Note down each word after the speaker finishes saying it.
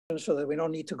so that we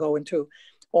don't need to go into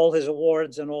all his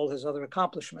awards and all his other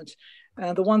accomplishments.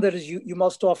 And the one that is you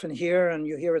most often hear, and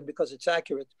you hear it because it's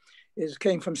accurate,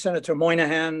 came from Senator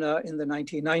Moynihan in the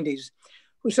 1990s,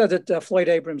 who said that Floyd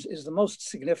Abrams is the most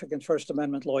significant First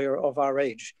Amendment lawyer of our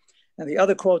age. And the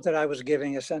other quote that I was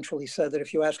giving essentially said that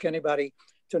if you ask anybody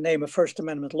to name a First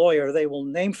Amendment lawyer, they will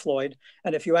name Floyd.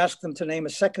 And if you ask them to name a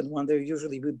second one, there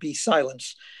usually would be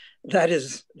silence. That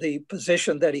is the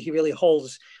position that he really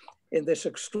holds in this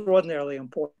extraordinarily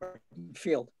important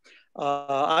field.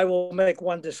 I will make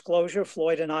one disclosure.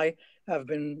 Floyd and I have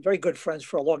been very good friends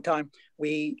for a long time.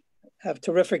 We have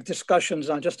terrific discussions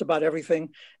on just about everything,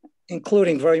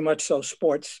 including very much so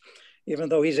sports, even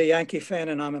though he's a Yankee fan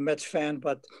and I'm a Mets fan,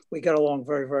 but we get along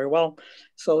very, very well.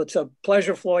 So it's a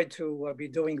pleasure, Floyd, to be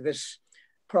doing this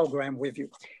program with you.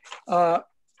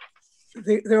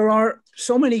 There are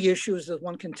so many issues that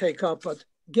one can take up, but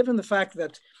given the fact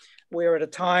that we're at a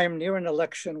time near an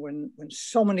election when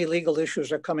so many legal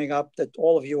issues are coming up that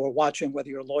all of you are watching, whether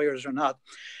you're lawyers or not,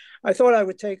 I thought I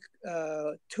would take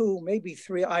two, maybe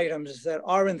three items that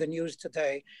are in the news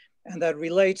today and that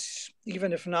relates,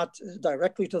 even if not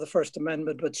directly to the First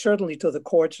Amendment, but certainly to the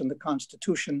courts and the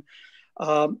Constitution.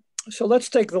 So let's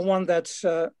take the one that's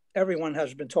everyone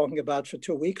has been talking about for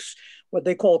 2 weeks, what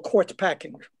they call court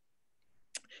packing.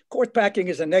 Court packing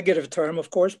is a negative term, of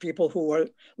course. People who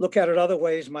look at it other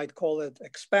ways might call it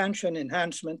expansion,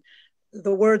 enhancement.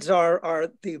 The words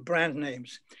are the brand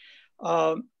names.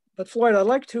 But Floyd, I'd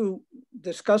like to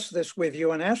discuss this with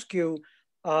you and ask you,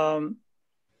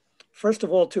 first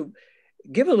of all, to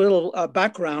give a little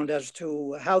background as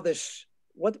to how this,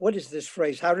 what is this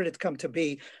phrase? How did it come to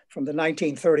be from the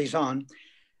 1930s on?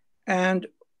 And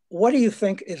what do you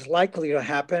think is likely to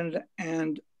happen?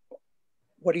 And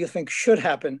what do you think should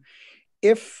happen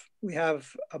if we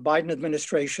have a Biden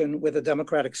administration with a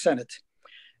Democratic Senate?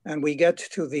 And we get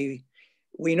to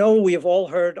we know we have all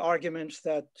heard arguments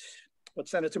that what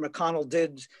Senator McConnell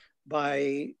did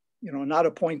by, not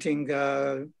appointing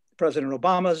President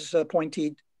Obama's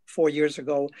appointee 4 years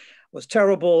ago was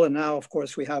terrible. And now, of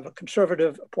course, we have a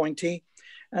conservative appointee.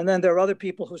 And then there are other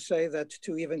people who say that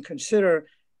to even consider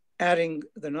adding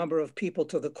the number of people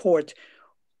to the court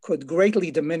could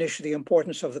greatly diminish the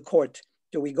importance of the court.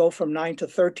 Do we go from 9 to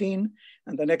 13?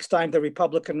 And the next time the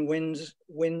Republican win,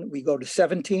 we go to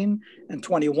 17 and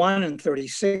 21 and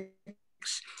 36?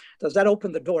 Does that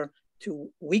open the door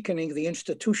to weakening the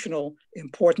institutional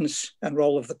importance and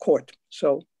role of the court?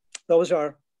 So those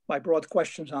are my broad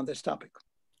questions on this topic.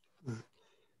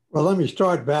 Well, let me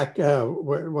start back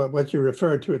what you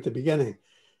referred to at the beginning.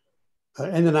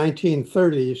 In the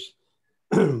 1930s,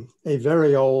 a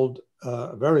very old,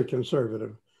 very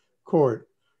conservative court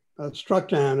struck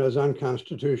down as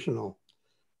unconstitutional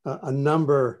a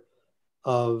number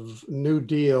of New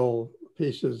Deal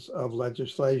pieces of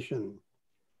legislation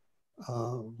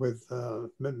with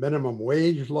minimum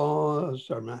wage laws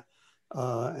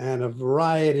and a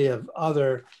variety of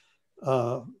other,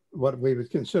 what we would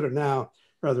consider now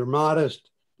rather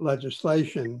modest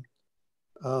legislation,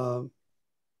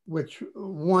 which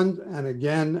one and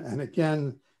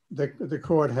again, the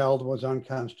court held was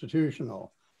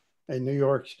unconstitutional. A New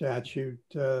York statute,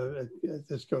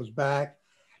 this goes back,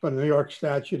 but a New York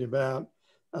statute about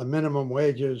minimum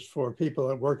wages for people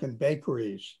that work in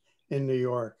bakeries in New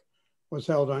York was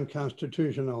held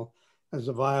unconstitutional as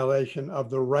a violation of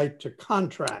the right to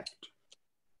contract,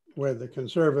 where the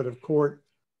conservative court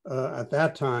at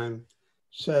that time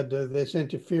said this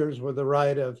interferes with the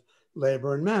right of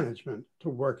labor and management to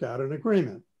work out an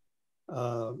agreement.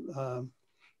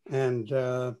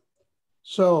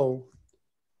 So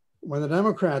when the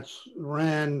Democrats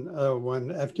ran, when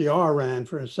FDR ran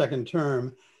for his second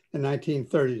term in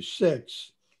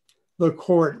 1936, the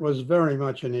court was very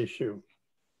much an issue.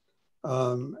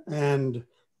 And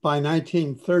by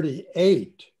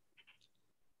 1938,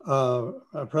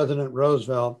 President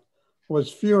Roosevelt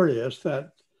was furious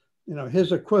that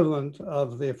his equivalent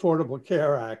of the Affordable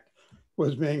Care Act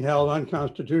was being held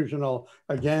unconstitutional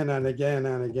again and again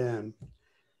and again.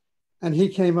 And he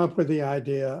came up with the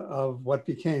idea of what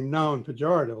became known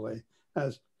pejoratively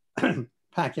as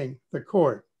packing the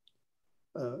court.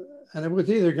 And it was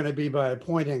either going to be by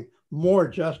appointing more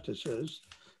justices.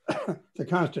 The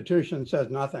Constitution says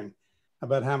nothing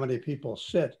about how many people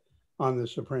sit on the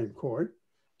Supreme Court.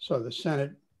 So the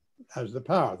Senate has the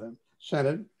power. The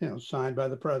Senate, signed by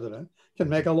the president, can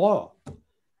make a law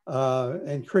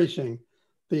increasing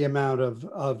the amount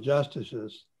of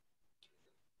justices.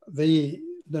 The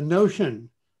notion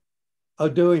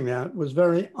of doing that was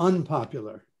very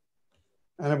unpopular.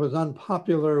 And it was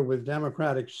unpopular with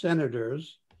Democratic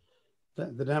senators.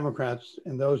 The Democrats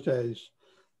in those days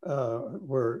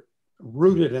were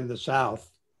rooted in the South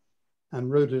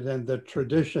and rooted in the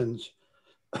traditions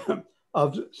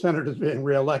of senators being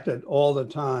reelected all the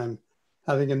time,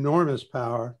 having enormous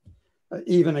power,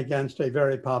 even against a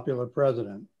very popular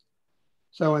president.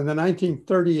 So in the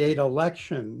 1938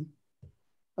 election,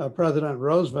 President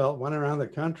Roosevelt went around the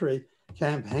country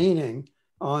campaigning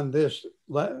on this: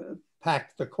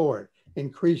 pack the court,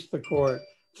 increase the court,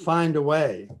 find a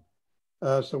way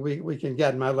so we can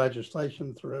get my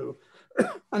legislation through.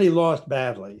 And he lost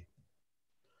badly.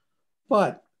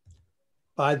 But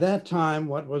by that time,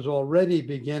 what was already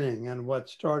beginning and what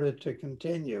started to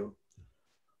continue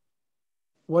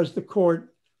was the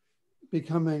court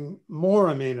becoming more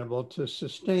amenable to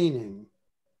sustaining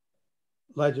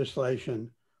legislation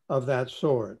of that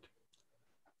sort.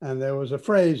 And there was a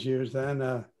phrase used then,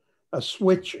 a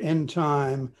switch in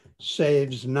time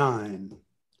saves 9.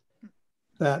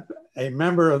 That a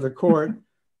member of the court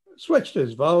switched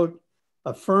his vote,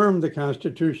 affirmed the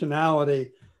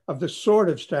constitutionality of the sort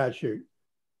of statute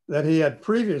that he had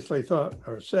previously thought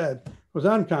or said was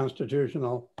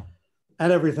unconstitutional,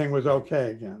 and everything was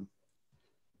okay again.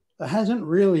 There hasn't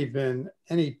really been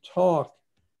any talk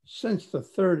since the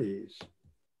 30s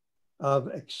of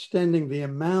extending the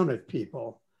amount of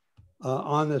people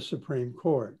on the Supreme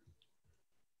Court.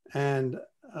 And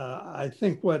I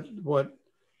think what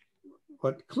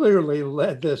clearly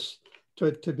led this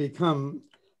to become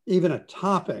even a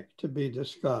topic to be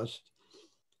discussed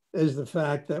is the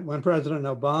fact that when President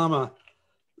Obama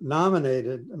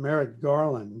nominated Merrick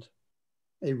Garland,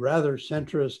 a rather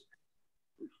centrist,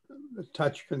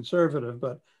 touch conservative,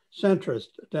 but centrist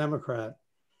Democrat,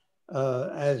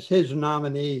 as his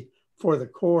nominee for the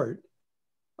court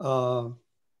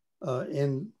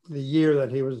in the year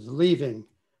that he was leaving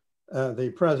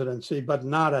the presidency, but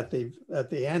not at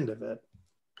the end of it.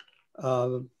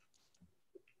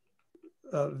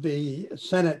 The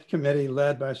Senate committee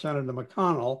led by Senator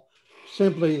McConnell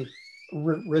simply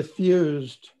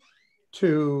refused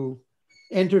to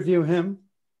interview him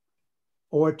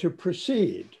or to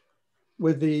proceed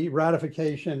with the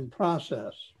ratification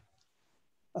process.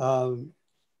 That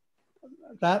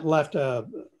left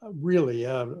really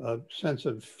a sense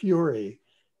of fury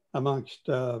amongst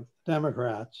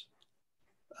Democrats,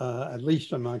 at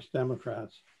least amongst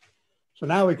Democrats. So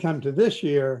now we come to this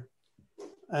year,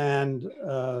 and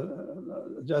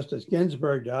Justice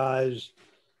Ginsburg dies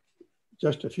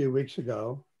just a few weeks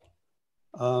ago.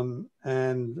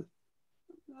 And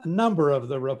a number of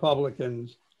the Republican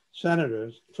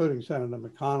senators, including Senator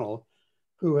McConnell,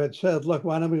 who had said, look,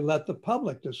 why don't we let the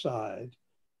public decide?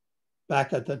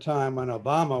 Back at the time when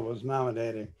Obama was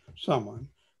nominating someone,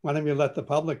 why don't we let the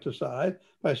public decide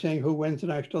by saying who wins the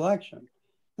next election?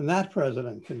 And that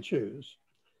president can choose.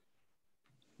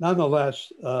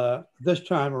 Nonetheless, this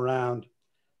time around,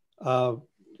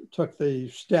 took the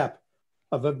step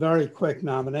of a very quick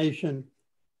nomination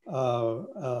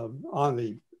on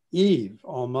the eve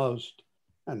almost,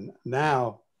 and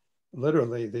now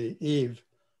literally the eve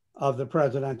of the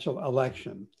presidential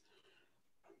election.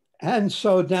 And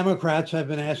so Democrats have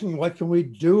been asking, what can we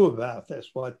do about this?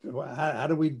 How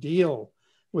do we deal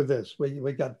with this?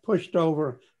 We got pushed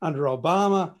over under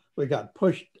Obama. We got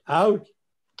pushed out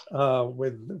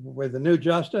with the new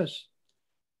justice.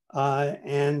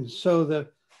 And so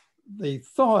the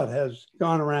thought has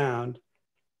gone around,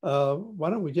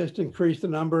 why don't we just increase the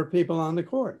number of people on the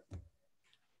court?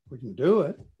 We can do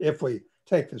it if we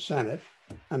take the Senate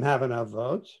and have enough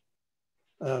votes.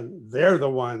 They're the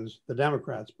ones, the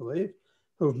Democrats believe,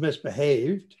 who've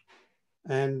misbehaved.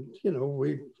 And, you know,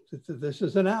 this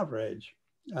is an outrage.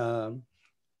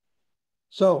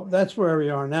 So that's where we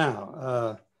are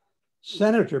now.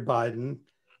 Senator Biden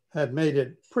had made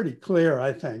it pretty clear,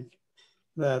 I think,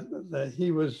 that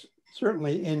he was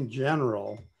certainly in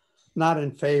general not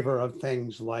in favor of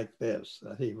things like this,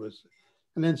 that he was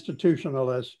an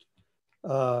institutionalist.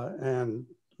 And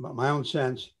my own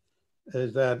sense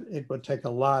is that it would take a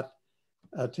lot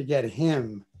to get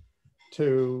him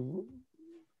to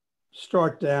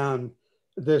start down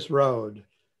this road,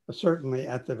 certainly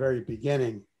at the very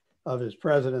beginning of his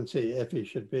presidency, if he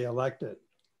should be elected.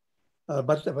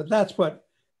 But that's what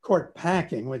court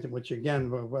packing, which again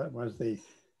was the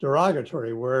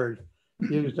derogatory word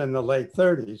used in the late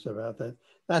 30s about that.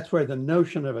 That's where the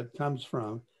notion of it comes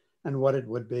from and what it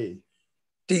would be.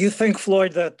 Do you think,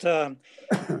 Floyd, that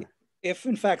if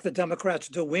in fact the Democrats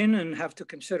do win and have to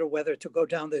consider whether to go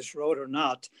down this road or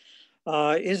not,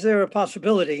 is there a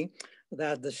possibility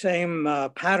that the same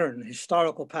pattern,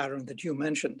 historical pattern that you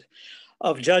mentioned,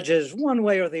 of judges one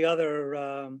way or the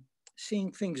other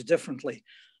seeing things differently,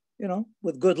 you know,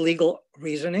 with good legal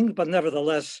reasoning, but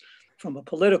nevertheless from a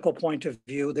political point of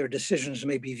view, their decisions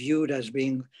may be viewed as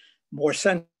being more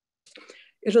sensitive.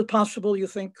 Is it possible, you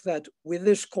think, that with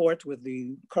this court, with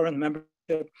the current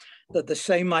membership, that the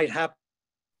same might happen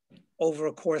over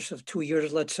a course of 2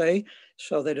 years, let's say,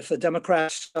 so that if the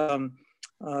Democrats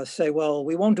say, well,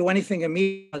 we won't do anything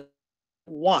immediately,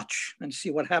 watch and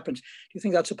see what happens. Do you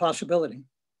think that's a possibility?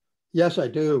 Yes, I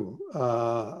do.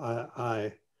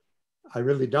 I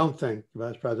really don't think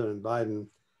Vice President Biden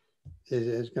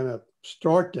is going to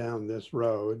start down this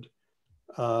road.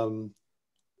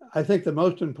 I think the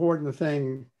most important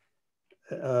thing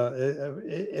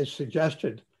is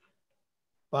suggested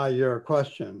by your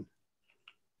question.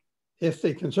 If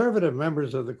the conservative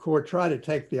members of the court try to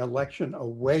take the election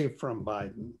away from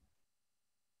Biden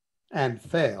and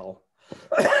fail,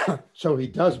 so he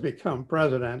does become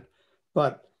president,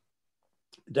 but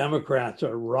Democrats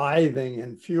are writhing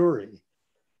in fury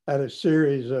at a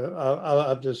series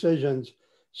of decisions,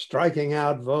 striking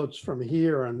out votes from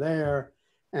here and there,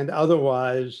 and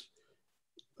otherwise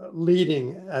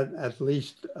leading at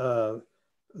least the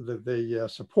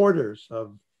supporters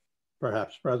of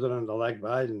perhaps President-elect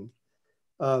Biden.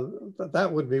 That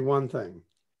would be one thing.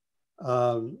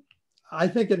 I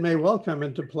think it may well come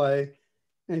into play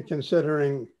in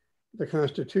considering the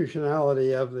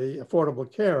constitutionality of the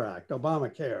Affordable Care Act,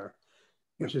 Obamacare,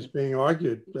 which is being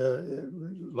argued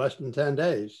less than 10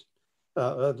 days,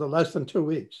 less than 2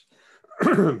 weeks,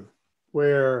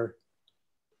 where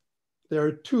there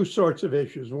are two sorts of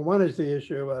issues. One is the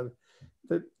issue of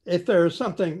that if there is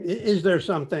something, is there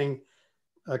something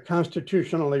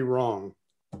constitutionally wrong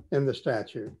in the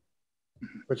statute,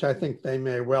 which I think they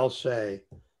may well say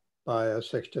by a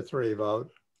 6-3 vote.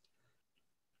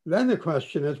 Then the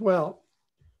question is, well,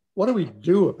 what do we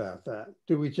do about that?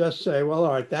 Do we just say, well,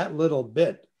 all right, that little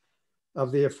bit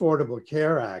of the Affordable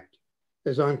Care Act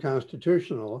is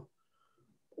unconstitutional?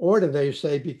 Or do they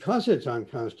say, because it's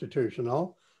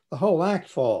unconstitutional, the whole act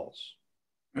falls?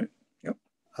 Right. Yep.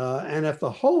 And if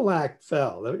the whole act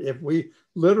fell, if we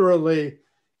literally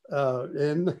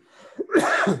in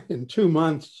 2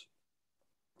 months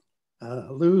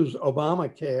lose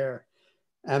Obamacare,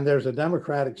 and there's a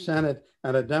Democratic Senate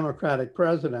and a Democratic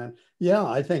president, yeah,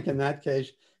 I think in that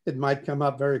case, it might come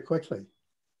up very quickly.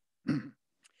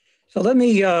 So let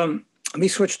me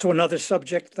switch to another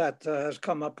subject that has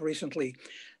come up recently,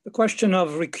 the question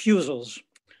of recusals.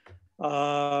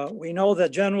 We know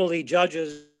that generally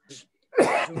judges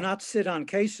do not sit on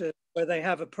cases where they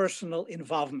have a personal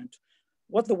involvement.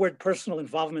 What the word personal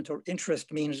involvement or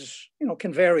interest means,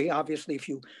 can vary. Obviously, if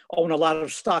you own a lot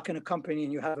of stock in a company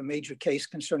and you have a major case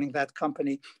concerning that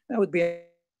company, that would be a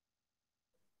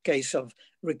case of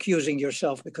recusing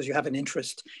yourself because you have an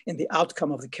interest in the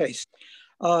outcome of the case.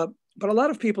 But a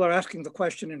lot of people are asking the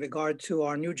question in regard to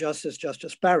our new justice,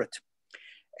 Justice Barrett.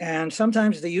 And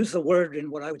sometimes they use the word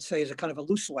in what I would say is a kind of a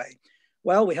loose way.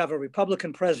 Well, we have a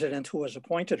Republican president who has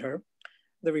appointed her.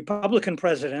 The Republican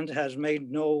president has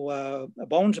made no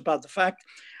bones about the fact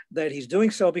that he's doing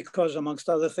so because, amongst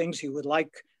other things, he would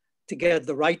like to get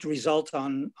the right result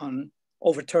on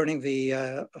overturning the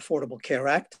Affordable Care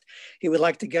Act. He would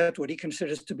like to get what he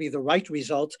considers to be the right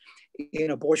result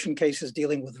in abortion cases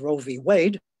dealing with Roe v.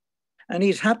 Wade. And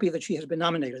he's happy that she has been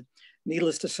nominated.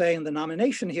 Needless to say, in the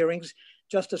nomination hearings,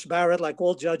 Justice Barrett, like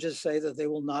all judges, say that they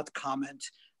will not comment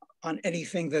on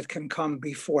anything that can come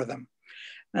before them.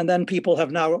 And then people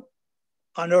have now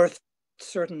unearthed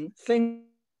certain things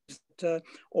or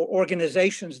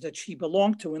organizations that she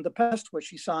belonged to in the past, where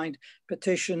she signed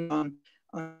petitions on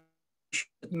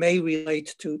that may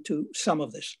relate to some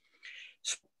of this.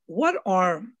 So what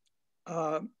are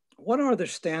the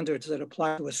standards that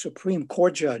apply to a Supreme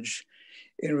Court judge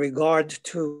in regard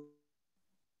to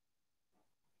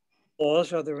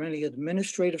laws? Are there any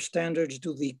administrative standards?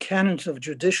 Do the canons of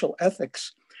judicial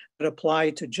ethics that apply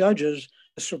to judges,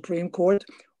 the Supreme Court,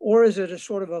 or is it a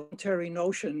sort of a voluntary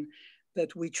notion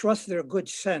that we trust their good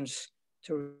sense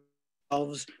to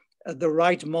ourselves at the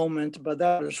right moment, but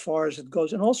that as far as it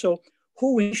goes? And also,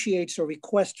 who initiates a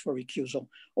request for recusal,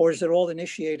 or is it all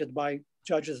initiated by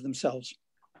judges themselves?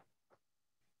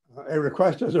 A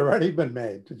request has already been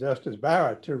made to Justice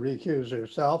Barrett to recuse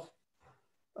herself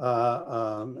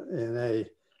in a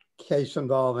case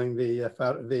involving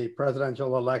the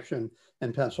presidential election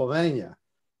in Pennsylvania,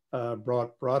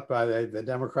 brought by the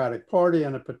Democratic Party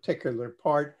in a particular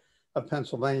part of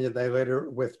Pennsylvania. They later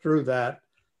withdrew that,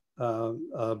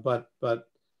 but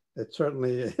it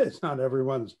certainly is not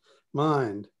everyone's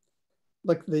mind.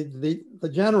 Look,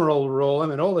 the general rule, I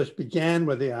mean, all this began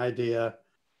with the idea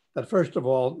that, first of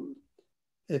all,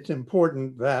 it's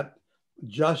important that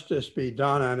justice be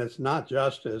done, and it's not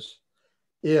justice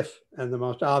if, and the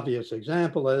most obvious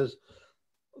example is,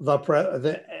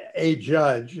 a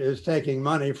judge is taking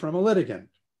money from a litigant.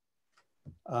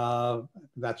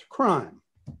 That's a crime.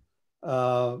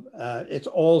 It's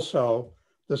also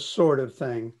the sort of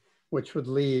thing which would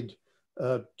lead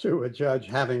to a judge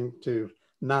having to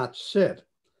not sit.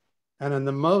 And in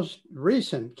the most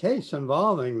recent case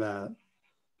involving that,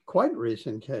 quite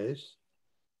recent case,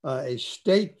 a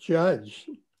state judge,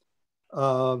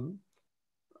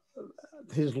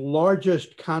 his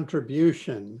largest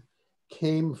contribution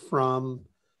came from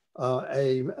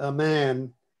a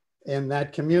man in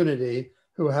that community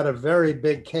who had a very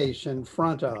big case in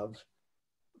front of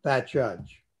that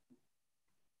judge.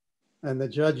 And the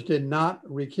judge did not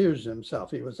recuse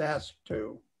himself. He was asked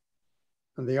to.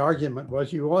 And the argument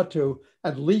was, you ought to,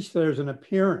 at least there's an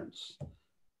appearance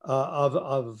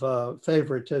of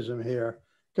favoritism here,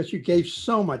 because you gave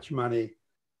so much money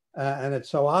and it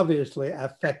so obviously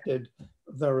affected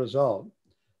the result.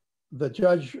 The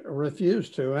judge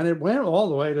refused to, and it went all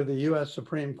the way to the US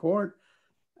Supreme Court.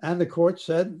 And the court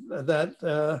said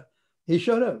that he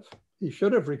should have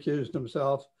recused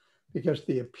himself, because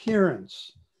the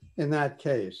appearance in that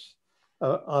case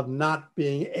of not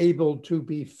being able to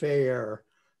be fair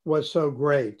was so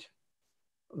great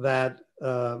that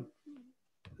the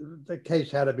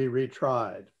case had to be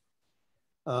retried.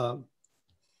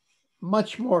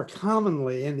 Much more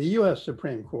commonly in the US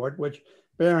Supreme Court, which,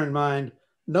 bear in mind,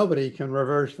 nobody can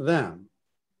reverse them.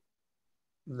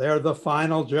 They're the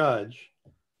final judge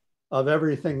of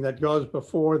everything that goes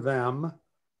before them,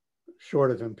 short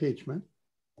of impeachment.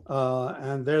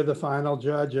 And they're the final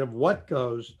judge of what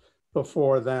goes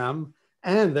before them.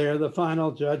 And they're the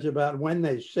final judge about when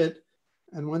they sit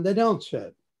and when they don't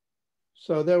sit.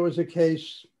 So there was a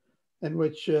case in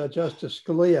which Justice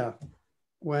Scalia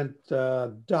went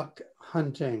duck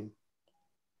hunting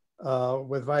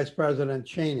with Vice President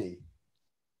Cheney.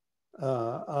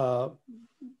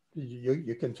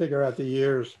 You can figure out the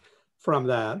years from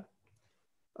that.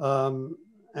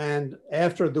 And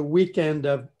after the weekend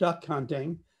of duck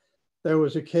hunting, there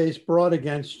was a case brought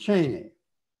against Cheney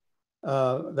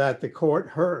that the court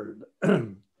heard.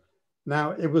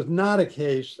 Now, it was not a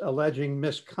case alleging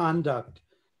misconduct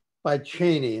by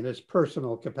Cheney in his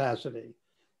personal capacity.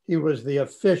 He was the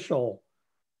official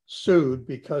sued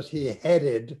because he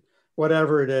headed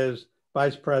whatever it is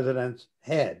Vice President's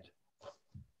head.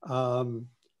 And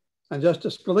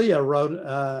Justice Scalia wrote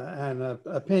an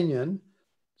opinion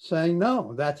saying,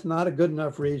 no, that's not a good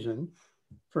enough reason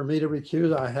for me to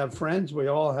recuse. I have friends. We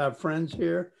all have friends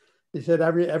here. He said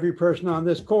every person on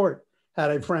this court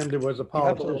had a friend who was a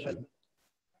politician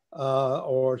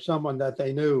or someone that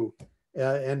they knew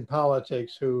in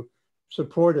politics who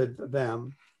supported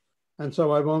them. And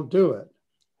so I won't do it.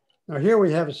 Now, here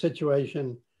we have a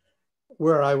situation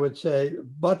where I would say,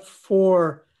 but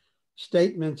for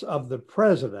statements of the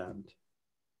president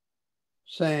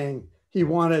saying he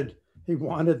wanted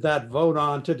that vote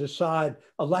on to decide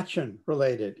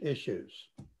election-related issues.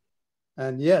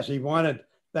 And yes, he wanted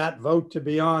that vote to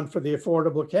be on for the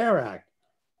Affordable Care Act,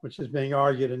 which is being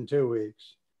argued in 2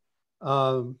 weeks.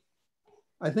 I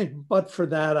think, but for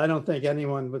that, I don't think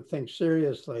anyone would think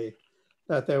seriously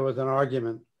that there was an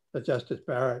argument that Justice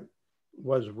Barrett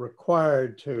was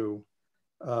required to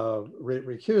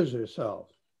recuse herself.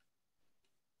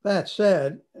 That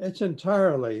said, it's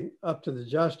entirely up to the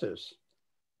justice,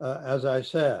 as I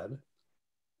said.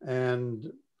 And,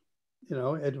 you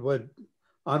know, it would,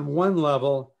 on one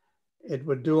level, it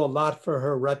would do a lot for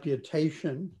her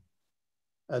reputation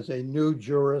as a new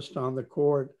jurist on the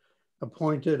court,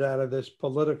 appointed out of this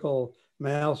political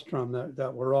maelstrom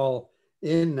that we're all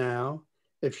in now,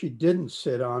 if she didn't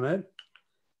sit on it.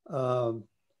 But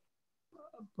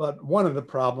one of the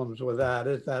problems with that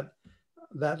is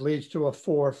that leads to a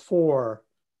 4-4,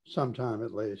 sometime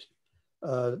at least,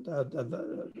 a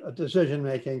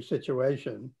decision-making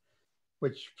situation,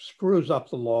 which screws up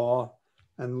the law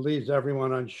and leaves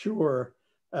everyone unsure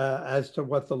as to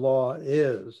what the law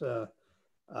is.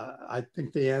 I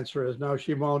think the answer is no,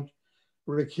 she won't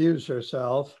recuse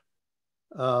herself.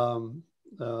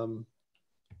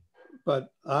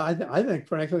 But I think,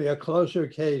 frankly, a closer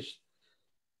case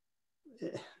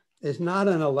is not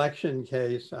an election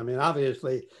case. I mean,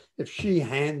 obviously, if she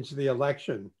hands the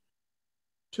election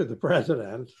to the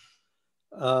president,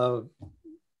 I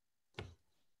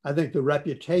think the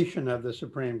reputation of the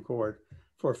Supreme Court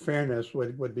for fairness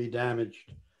would be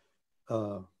damaged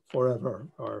forever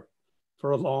or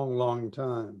for a long, long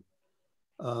time.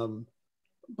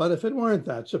 But if it weren't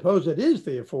that, suppose it is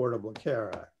the Affordable Care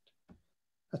Act.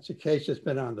 That's a case that's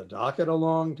been on the docket a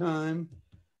long time.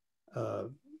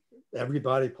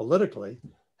 Everybody politically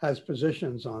has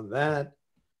positions on that.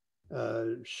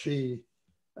 She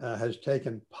has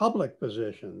taken public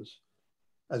positions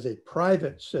as a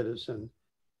private citizen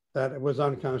that it was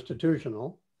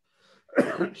unconstitutional.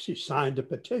 She signed a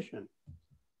petition.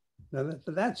 Now,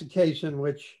 that's a case in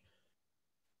which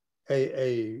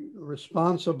a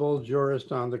responsible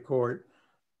jurist on the court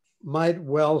might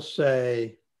well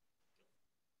say,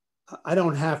 I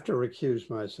don't have to recuse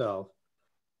myself,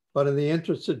 but in the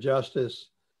interest of justice,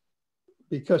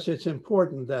 because it's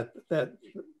important that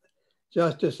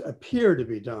justice appear to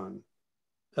be done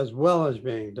as well as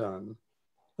being done,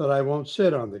 that I won't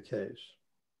sit on the case.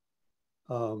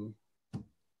 Who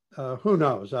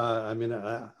knows? I mean,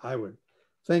 I would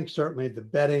think certainly the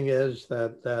betting is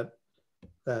that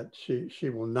she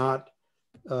will not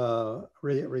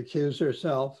recuse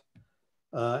herself.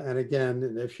 And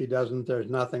again, if she doesn't, there's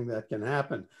nothing that can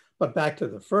happen. But back to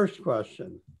the first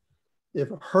question, if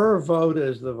her vote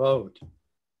is the vote,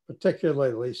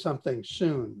 particularly something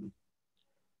soon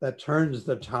that turns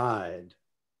the tide,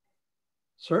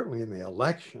 certainly in the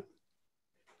election,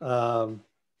 but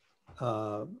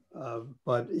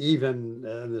even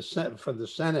for the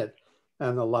Senate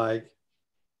and the like,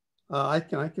 I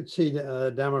could see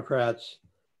Democrats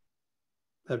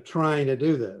trying to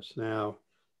do this. Now,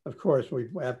 of course, we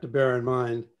have to bear in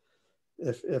mind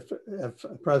if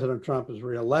President Trump is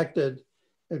reelected,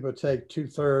 it would take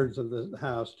 2/3 of the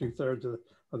House, 2/3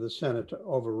 of the Senate to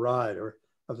override, or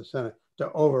of the Senate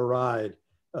to override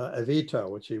a veto,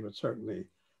 which he would certainly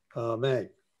make.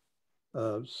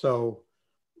 So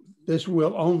this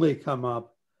will only come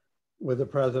up with the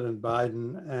President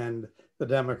Biden and the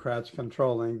Democrats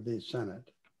controlling the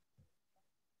Senate.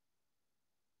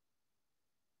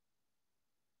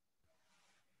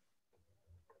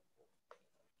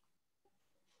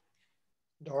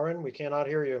 Doron, we cannot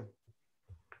hear you.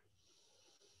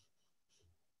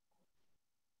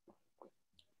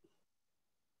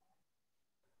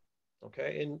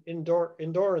 Okay, in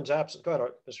Doran's absence, go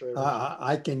ahead, Mr. Abrams.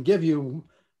 I can give you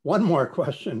one more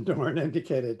question Doran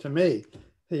indicated to me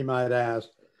he might ask,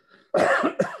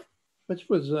 which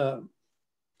was,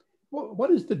 what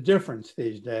is the difference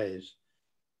these days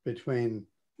between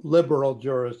liberal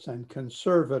jurists and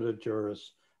conservative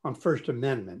jurists on First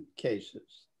Amendment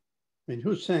cases? I mean,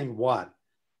 who's saying what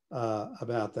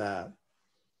about that?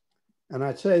 And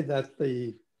I'd say that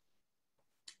the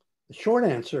short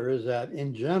answer is that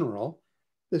in general,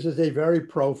 this is a very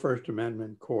pro-First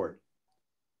Amendment court.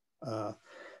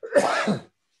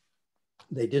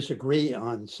 They disagree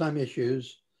on some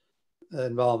issues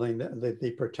involving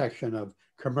the protection of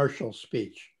commercial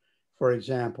speech, for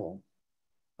example,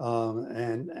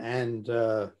 and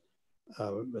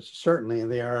certainly in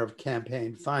the area of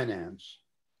campaign finance.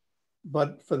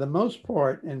 But for the most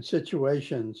part, in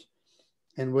situations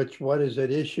in which what is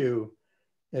at issue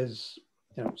is,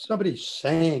 somebody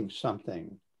saying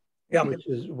something, yeah,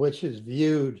 which is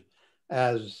viewed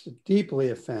as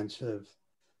deeply offensive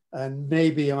and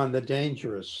maybe on the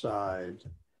dangerous side,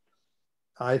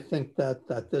 I think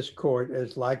that this court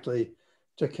is likely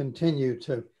to continue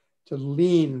to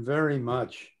lean very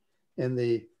much in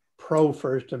the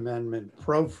pro-First Amendment,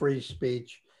 pro-free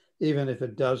speech, even if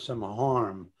it does some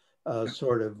harm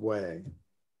sort of way.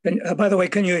 And by the way,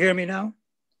 can you hear me now?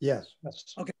 Yes.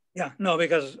 Okay. Yeah, no,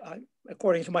 because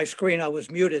according to my screen, I was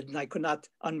muted and I could not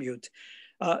unmute.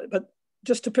 But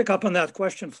just to pick up on that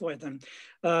question, Floyd, then,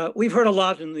 we've heard a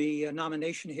lot in the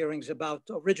nomination hearings about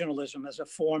originalism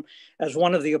as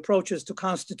one of the approaches to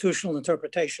constitutional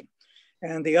interpretation.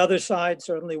 And the other side,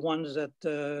 certainly ones that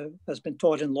has been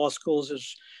taught in law schools,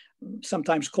 is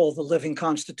sometimes called the living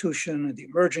constitution, the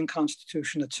emerging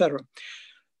constitution, et cetera.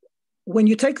 When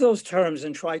you take those terms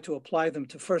and try to apply them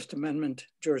to First Amendment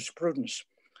jurisprudence,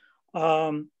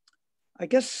 I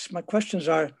guess my questions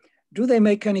are, do they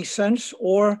make any sense,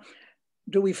 or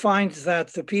do we find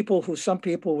that the people who some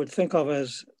people would think of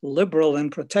as liberal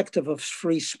and protective of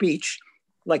free speech,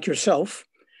 like yourself,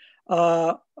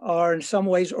 are in some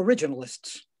ways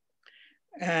originalists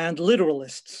and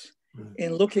literalists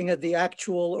in looking at the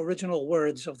actual original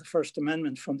words of the First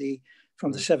Amendment from the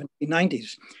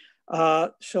 1790s?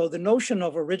 So the notion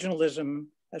of originalism,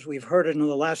 as we've heard it in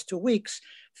the last 2 weeks,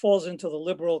 falls into the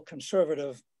liberal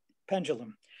conservative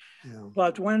pendulum. Yeah.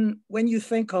 But when you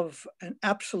think of an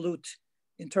absolute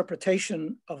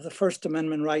interpretation of the First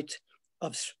Amendment right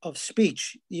of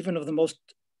speech, even of the most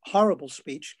horrible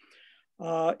speech,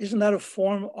 isn't that a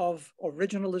form of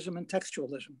originalism and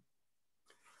textualism?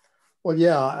 Well,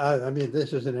 yeah, I mean,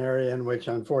 this is an area in which,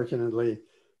 unfortunately,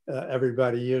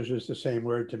 everybody uses the same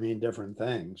word to mean different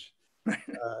things.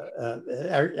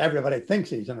 Everybody thinks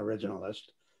he's an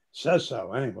originalist, says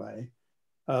so anyway.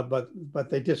 but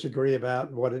they disagree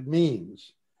about what it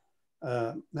means.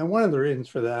 Now, one of the reasons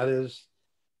for that is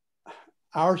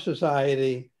our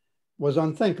society was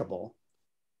unthinkable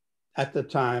at the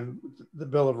time the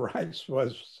Bill of Rights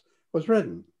was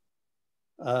written.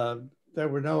 There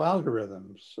were no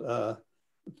algorithms.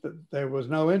 There was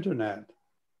no internet.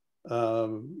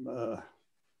 There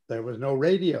was no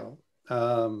radio.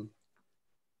 And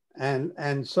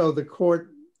so the court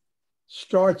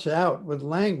starts out with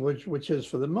language which is,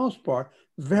 for the most part,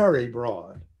 very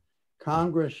broad.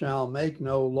 Congress shall make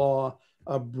no law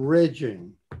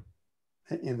abridging,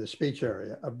 in the speech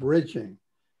area, abridging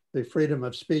the freedom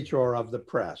of speech or of the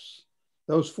press.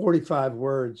 Those 45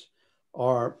 words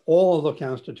are all the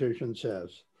Constitution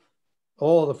says,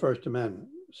 all the First Amendment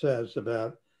says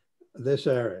about this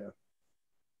area.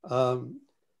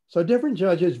 So different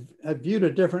judges have viewed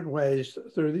it different ways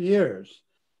through the years.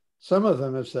 Some of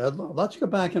them have said, let's go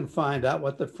back and find out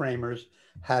what the framers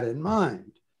had in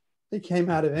mind. They came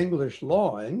out of English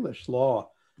law. English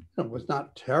law was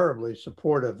not terribly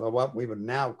supportive of what we would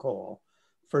now call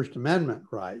First Amendment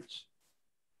rights.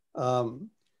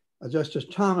 Justice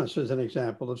Thomas is an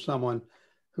example of someone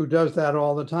who does that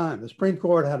all the time. The Supreme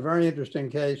Court had a very interesting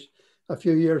case a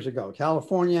few years ago.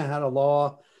 California had a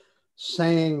law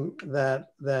saying that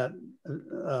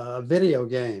video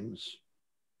games,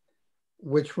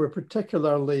 which were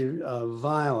particularly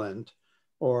violent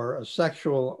or a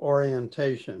sexual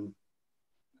orientation,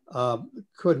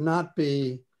 could not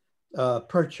be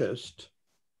purchased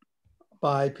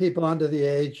by people under the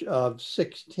age of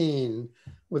 16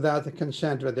 without the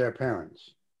consent of their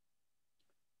parents.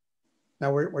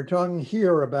 Now we're talking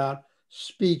here about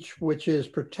speech which is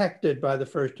protected by the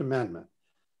First Amendment.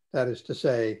 That is to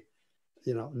say,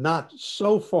 not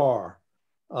so far,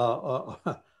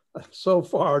 so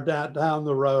far down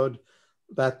the road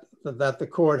that the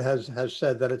court has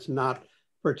said that it's not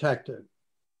protected.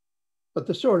 But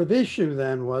the sort of issue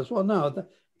then was, well, no,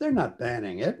 they're not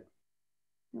banning it.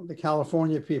 The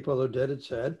California people who did it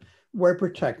said, we're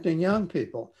protecting young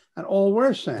people. And all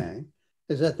we're saying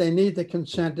is that they need the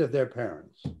consent of their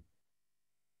parents.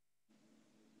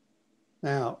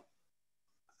 Now,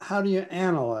 how do you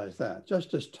analyze that?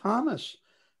 Justice Thomas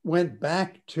went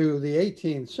back to the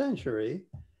 18th century,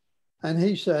 and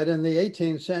he said in the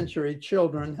 18th century,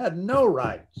 children had no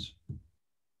rights.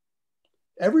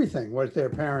 Everything was their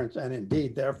parents, and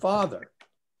indeed their father,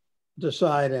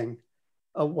 deciding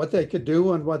what they could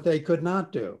do and what they could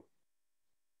not do.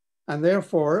 And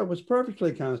therefore, it was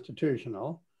perfectly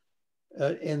constitutional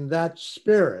in that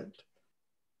spirit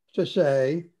to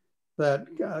say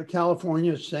that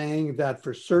California is saying that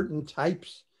for certain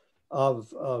types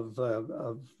of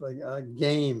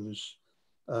games,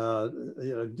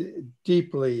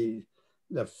 deeply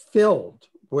filled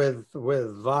with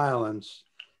violence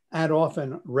and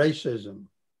often racism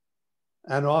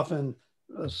and often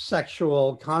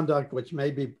sexual conduct, which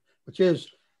is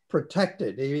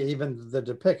protected, even the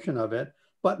depiction of it,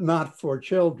 but not for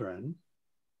children.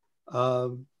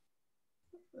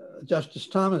 Justice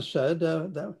Thomas said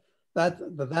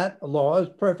that law is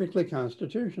perfectly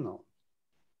constitutional.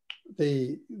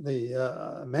 The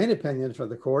main opinion for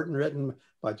the court, written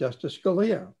by Justice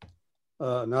Scalia,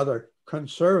 another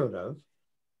conservative,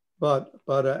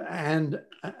 and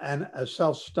a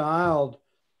self-styled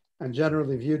and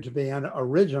generally viewed to be an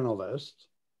originalist,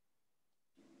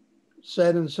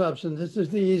 said in substance, this is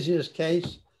the easiest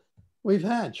case we've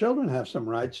had. Children have some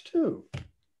rights too.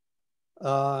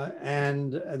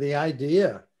 And the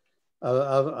idea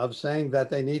of saying that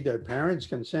they need their parents'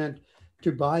 consent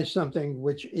to buy something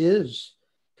which is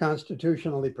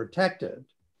constitutionally protected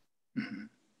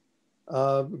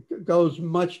goes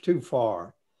much too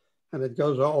far. And it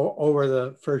goes over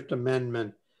the First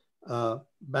Amendment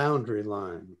boundary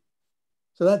line.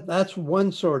 So that's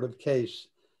one sort of case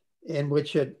in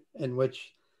which a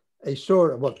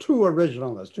sort of, well, two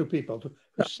originalists, two people who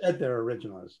said they're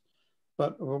originalists.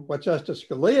 But what Justice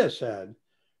Scalia said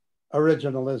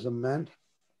originalism meant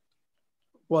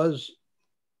was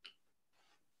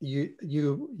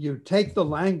you take the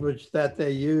language that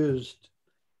they used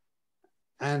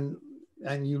and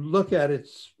you look at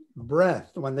its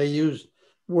breadth when they used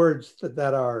words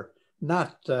that are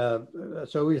not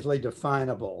so easily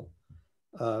definable.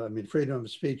 I mean, freedom of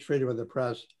speech, freedom of the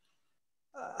press.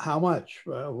 How much?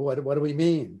 What do we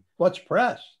mean? What's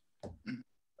press?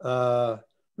 I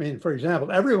mean, for example,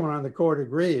 everyone on the court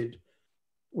agreed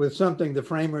with something the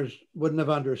framers wouldn't have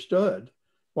understood.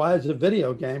 Why is a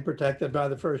video game protected by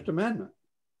the First Amendment?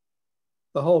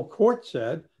 The whole court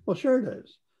said, well, sure it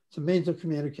is. It's a means of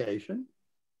communication,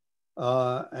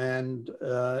 and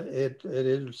it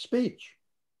is speech.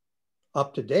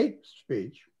 up-to-date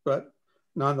speech, but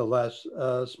nonetheless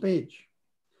speech.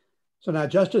 So now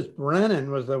Justice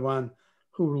Brennan was the one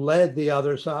who led the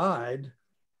other side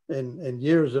in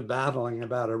years of battling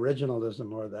about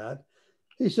originalism or that.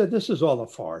 He said, this is all a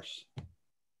farce.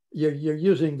 You're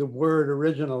using the word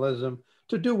originalism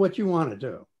to do what you want to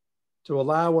do, to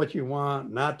allow what you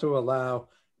want, not to allow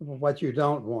what you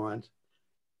don't want.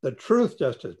 The truth,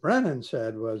 Justice Brennan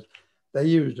said, was they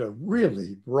used a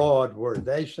really broad word.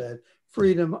 They said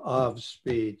freedom of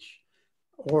speech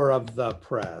or of the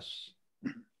press.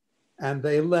 And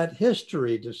they let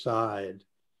history decide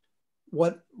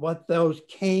what those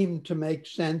came to make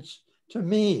sense to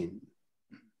mean.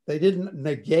 They didn't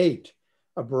negate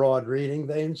a broad reading.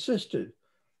 They insisted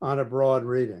on a broad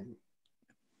reading.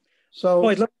 So,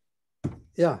 Boyd,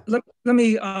 yeah. Let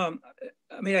me, I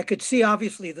mean, I could see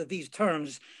obviously that these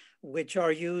terms, which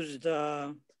are used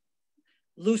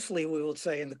loosely, we will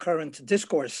say, in the current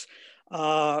discourse,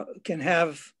 can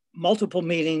have multiple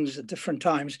meanings at different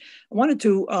times. I wanted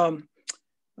to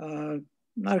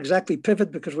not exactly pivot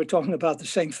because we're talking about the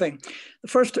same thing.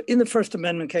 In the First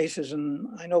Amendment cases, and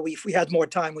I know if we had more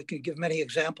time, we could give many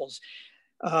examples.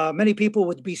 Many people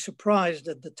would be surprised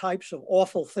at the types of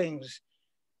awful things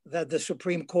that the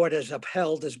Supreme Court has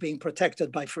upheld as being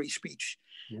protected by free speech.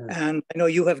 Yes. And I know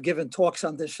you have given talks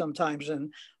on this sometimes,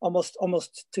 and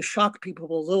almost to shock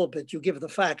people a little bit, you give the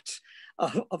facts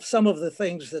of some of the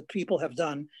things that people have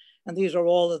done. And these are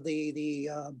all of the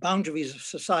boundaries of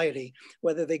society,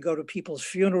 whether they go to people's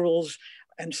funerals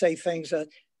and say things that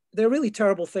they're really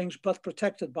terrible things, but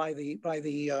protected by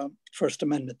the First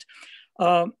Amendment.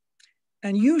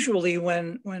 And usually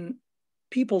when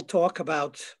people talk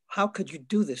about how could you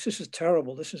do this? This is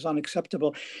terrible. This is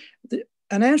unacceptable.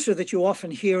 An answer that you often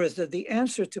hear is that the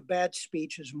answer to bad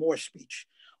speech is more speech.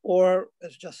 Or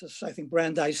as Justice, I think,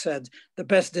 Brandeis said, the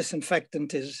best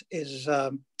disinfectant is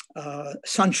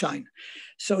sunshine.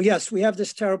 So yes, we have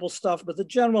this terrible stuff, but the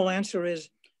general answer is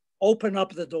open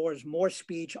up the doors, more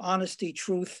speech, honesty,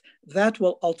 truth, that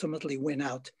will ultimately win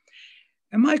out.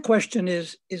 And my question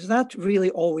is that really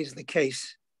always the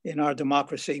case in our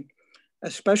democracy,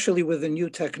 especially with the new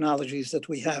technologies that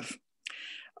we have?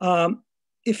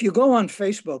 If you go on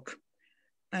Facebook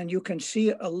and you can see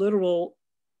a literal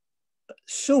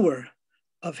sewer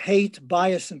of hate,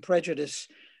 bias, and prejudice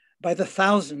by the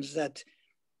thousands that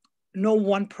no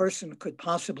one person could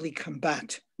possibly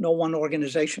combat, no one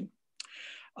organization.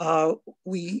 Mark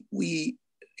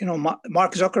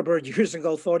Zuckerberg years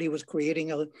ago thought he was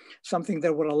creating something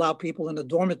that would allow people in a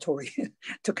dormitory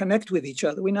to connect with each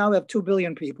other. We now have 2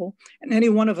 billion people, and any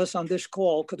one of us on this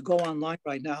call could go online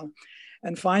right now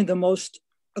and find the most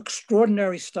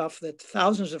extraordinary stuff that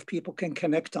thousands of people can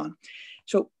connect on.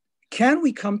 So can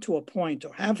we come to a point,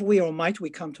 or have we, or might we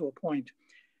come to a point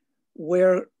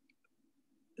where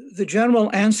the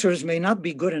general answers may not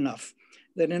be good enough,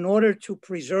 that in order to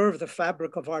preserve the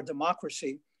fabric of our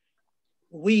democracy,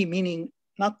 we, meaning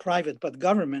not private, but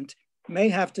government, may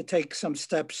have to take some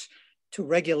steps to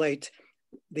regulate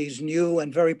these new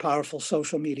and very powerful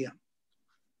social media?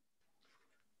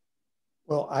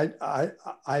 Well,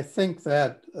 I think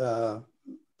that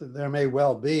there may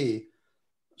well be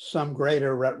some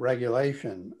greater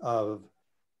regulation of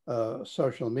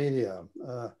social media.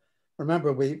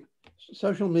 Remember,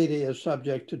 social media is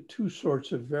subject to two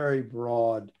sorts of very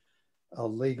broad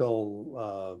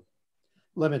legal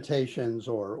limitations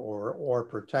or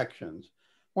protections.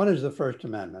 One is the First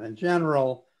Amendment. In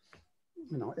general,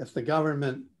 if the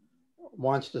government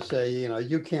wants to say,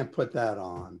 you can't put that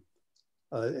on,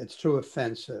 it's too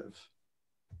offensive,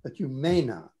 but you may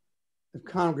not. If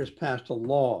Congress passed a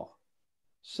law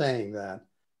saying that,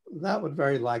 that would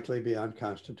very likely be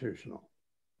unconstitutional.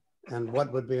 And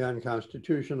what would be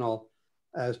unconstitutional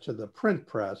as to the print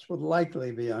press would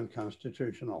likely be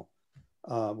unconstitutional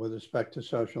with respect to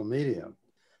social media.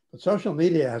 But social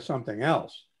media has something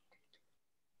else.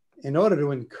 In order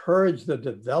to encourage the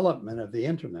development of the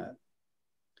internet,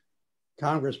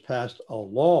 Congress passed a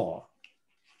law,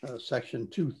 Section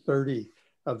 230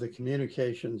 of the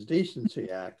Communications Decency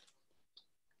Act,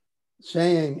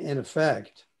 saying in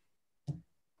effect,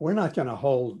 we're not going to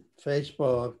hold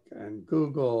Facebook and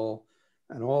Google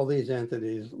and all these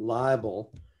entities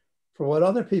liable for what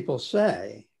other people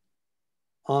say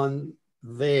on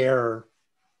their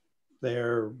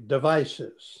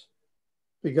devices,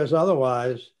 because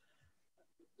otherwise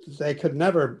they could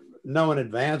never know in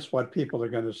advance what people are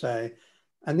going to say,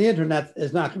 and the internet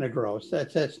is not going to grow.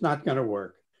 It's not going to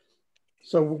work.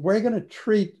 So we're going to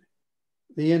treat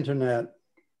the internet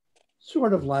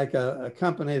sort of like a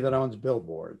company that owns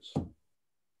billboards.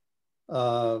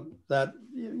 That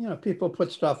people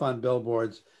put stuff on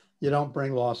billboards you don't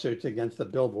bring lawsuits against the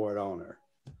billboard owner.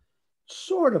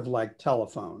 Sort of like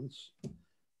telephones,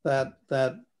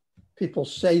 that people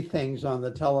say things on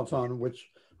the telephone which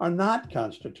are not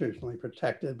constitutionally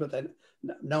protected, but that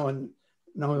no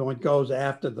one goes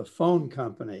after the phone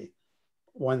company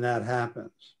when that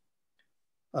happens.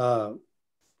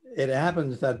 It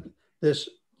happens that this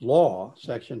law,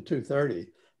 Section 230,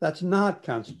 that's not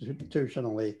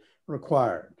constitutionally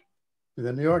required.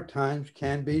 The New York Times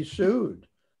can be sued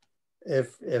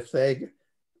if they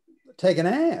take an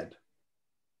ad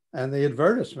and the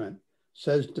advertisement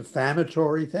says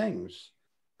defamatory things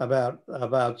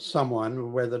about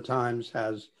someone where the Times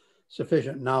has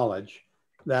sufficient knowledge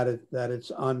that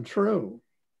it's untrue.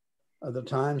 The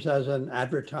Times has an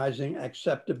advertising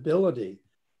acceptability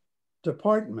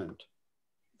department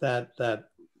that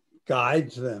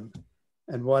guides them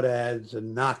and what ads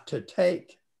and not to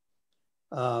take.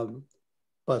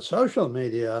 But social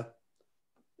media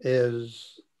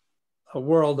is a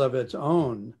world of its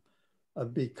own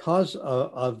because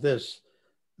of this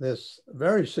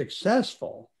very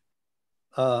successful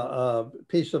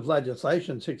piece of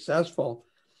legislation, successful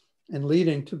in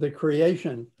leading to the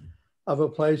creation of a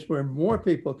place where more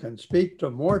people can speak to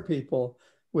more people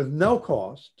with no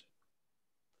cost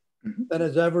than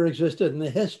has ever existed in the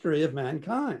history of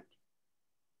mankind.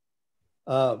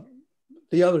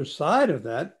 The other side of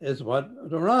that is what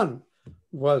Doron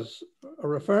was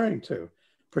referring to,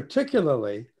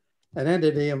 particularly an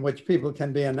entity in which people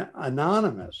can be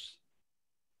anonymous,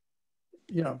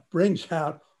 brings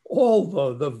out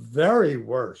all the very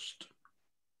worst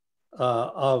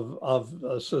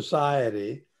of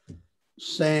society,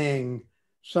 saying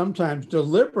sometimes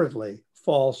deliberately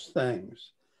false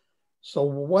things. So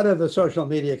what have the social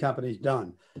media companies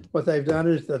done? What they've done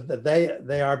is that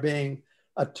they are being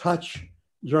a touch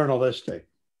journalistic.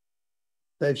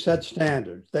 They've set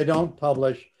standards. They don't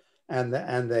publish, and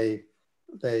they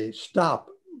stop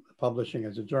publishing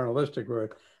as a journalistic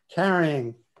word,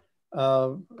 carrying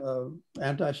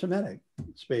anti-Semitic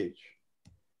speech.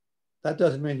 That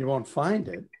doesn't mean you won't find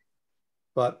it,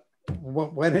 but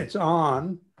when it's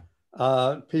on,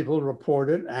 people report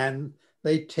it and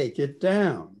they take it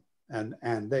down,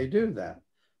 and they do that.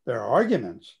 There are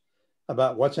arguments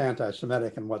about what's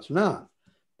anti-Semitic and what's not,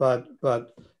 but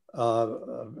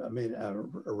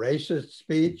racist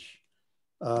speech,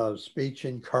 speech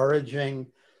encouraging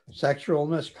sexual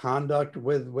misconduct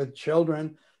with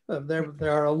children. There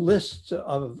are lists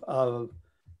of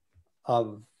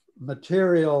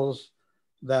materials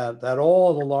that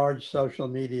all the large social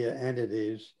media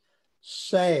entities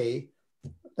say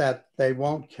that they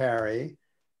won't carry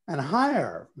and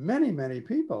hire many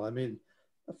people. I mean,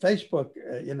 Facebook,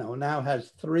 now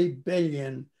has 3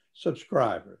 billion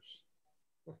subscribers.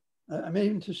 I mean,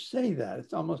 even to say that,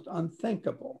 it's almost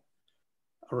unthinkable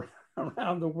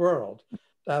around the world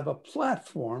to have a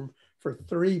platform for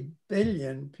 3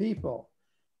 billion people.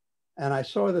 And I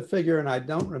saw the figure and I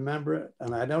don't remember it.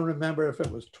 And I don't remember if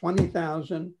it was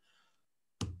 20,000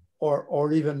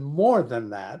 or even more than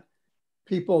that,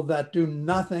 people that do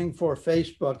nothing for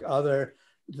Facebook other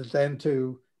than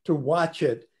to watch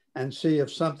it and see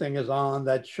if something is on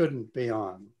that shouldn't be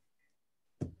on.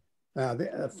 Now,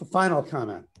 the final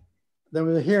comment. There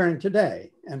was a hearing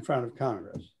today in front of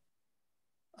Congress.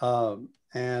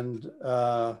 And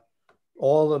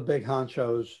all the big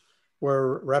honchos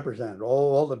were represented.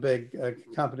 All the big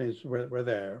companies were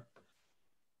there.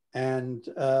 And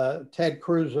Ted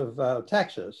Cruz of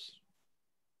Texas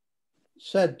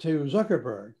said to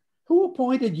Zuckerberg, "Who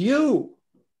appointed you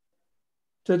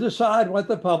to decide what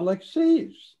the public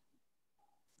sees?"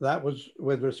 That was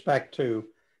with respect to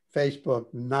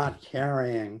Facebook not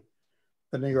carrying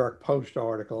the New York Post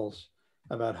articles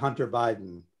about Hunter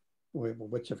Biden,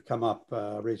 which have come up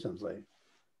recently.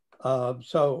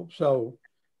 So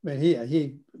I mean,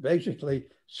 he basically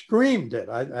screamed it.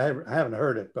 I haven't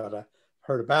heard it, but I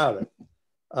heard about it.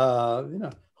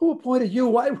 Who appointed you?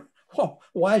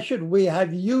 Why should we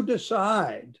have you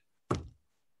decide?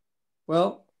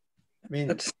 Well, I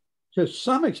mean, to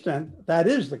some extent, that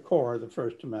is the core of the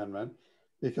First Amendment,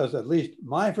 because at least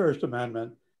my First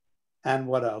Amendment and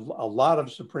what a lot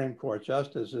of Supreme Court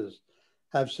justices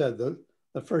have said,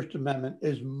 the First Amendment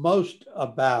is most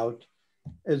about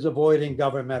is avoiding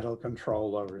governmental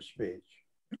control over speech.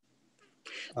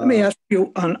 Let me ask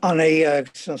you on a,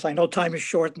 since I know time is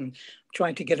short and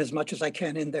trying to get as much as I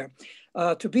can in there.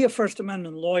 To be a First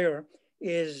Amendment lawyer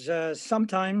is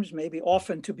sometimes, maybe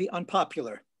often, to be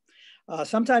unpopular.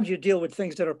 Sometimes you deal with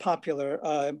things that are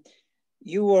popular.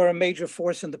 You were a major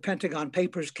force in the Pentagon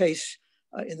Papers case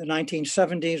in the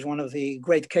 1970s, one of the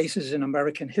great cases in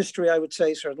American history, I would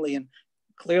say, certainly in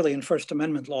clearly in First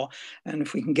Amendment law. And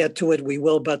if we can get to it, we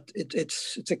will. But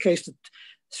it's a case that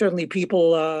certainly people,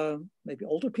 maybe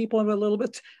older people a little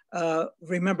bit,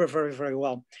 remember very, very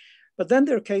well. But then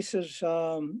there are cases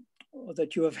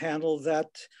that you have handled that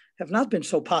have not been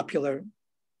so popular,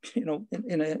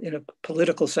 in a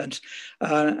political sense.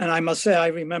 And I must say, I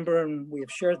remember, and we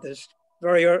have shared this,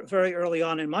 very early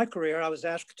on in my career, I was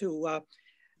asked to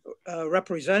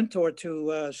represent or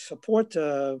to support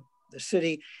the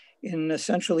city in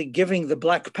essentially giving the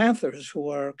Black Panthers, who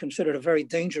are considered a very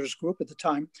dangerous group at the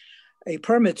time, a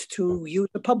permit to use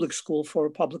a public school for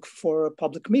a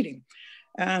public meeting.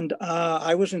 And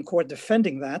I was in court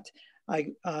defending that.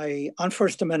 I on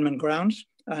First Amendment grounds,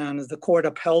 and the court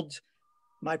upheld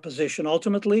my position.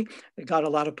 Ultimately, it got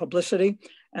a lot of publicity,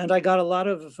 and I got a lot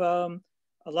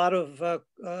of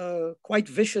quite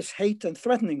vicious hate and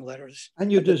threatening letters.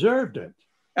 And you deserved it.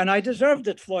 And I deserved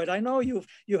it, Floyd. I know you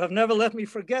have never let me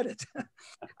forget it.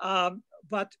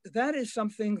 But that is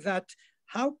something that,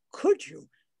 how could you?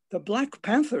 The Black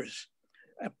Panthers,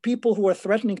 people who were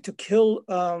threatening to kill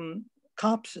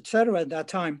cops, et cetera, at that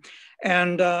time.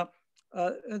 And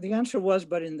the answer was,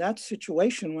 but in that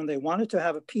situation, when they wanted to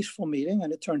have a peaceful meeting,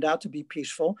 and it turned out to be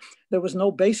peaceful, there was no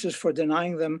basis for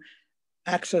denying them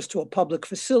access to a public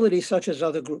facility such as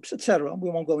other groups, et cetera. We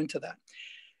won't go into that.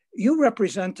 You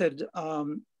represented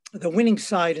the winning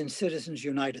side in Citizens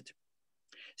United.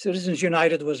 Citizens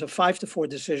United was a 5-4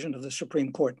 decision of the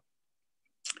Supreme Court.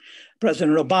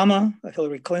 President Obama,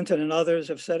 Hillary Clinton, and others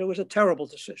have said it was a terrible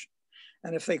decision.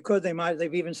 And if they could,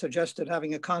 they've even suggested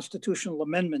having a constitutional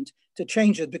amendment to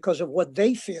change it because of what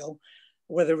they feel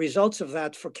were the results of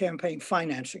that for campaign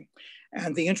financing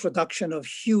and the introduction of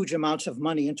huge amounts of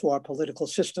money into our political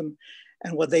system,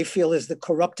 and what they feel is the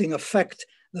corrupting effect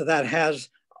that has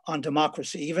on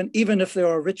democracy, even if there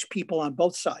are rich people on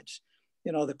both sides.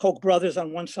 The Koch brothers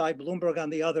on one side, Bloomberg on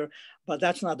the other, but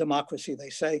that's not democracy, they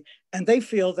say. And they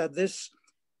feel that this,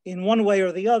 in one way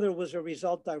or the other, was a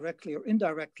result directly or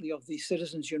indirectly of the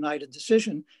Citizens United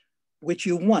decision, which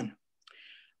you won.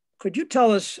 Could you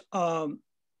tell us, and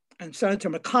Senator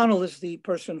McConnell is the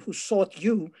person who sought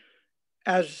you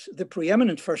as the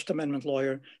preeminent First Amendment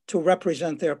lawyer to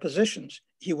represent their positions.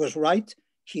 He was right,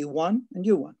 he won, and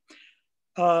you won.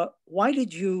 Why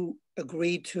did you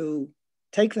agree to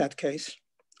take that case?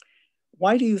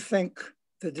 Why do you think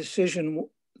the decision,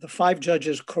 the 5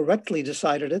 judges correctly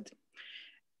decided it?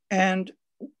 And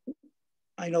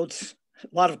I know it's a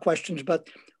lot of questions, but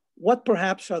what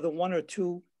perhaps are the 1 or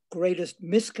 2 greatest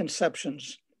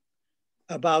misconceptions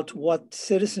about what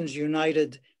Citizens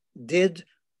United did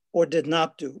or did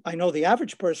not do? I know the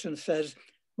average person says,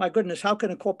 my goodness, how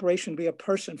can a corporation be a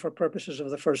person for purposes of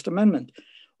the First Amendment?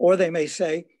 Or they may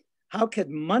say, how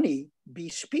can money be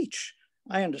speech?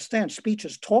 I understand speech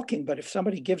is talking, but if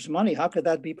somebody gives money, how could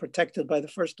that be protected by the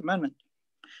First Amendment?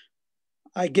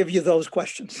 I give you those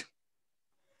questions.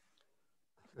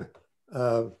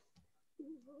 I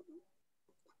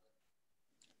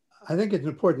think it's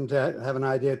important to have an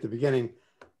idea at the beginning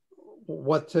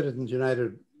what Citizens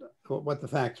United, what the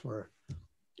facts were.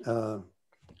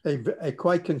 A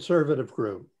quite conservative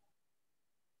group,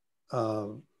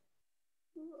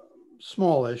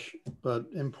 smallish, but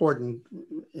important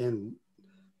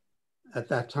at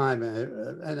that time,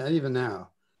 and even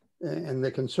now, in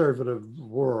the conservative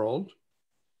world,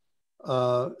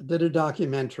 did a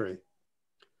documentary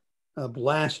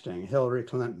blasting Hillary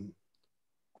Clinton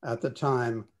at the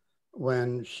time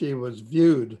when she was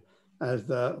viewed as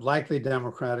the likely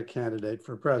Democratic candidate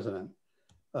for president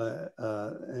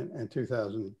in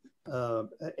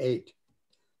 2008.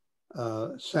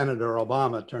 Senator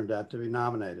Obama turned out to be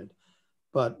nominated,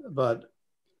 but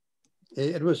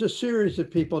it was a series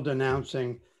of people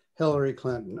denouncing Hillary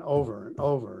Clinton over and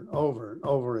over and over and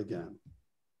over again.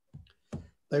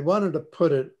 They wanted to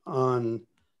put it on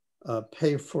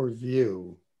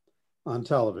pay-for-view on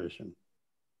television.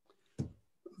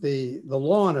 The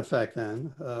law in effect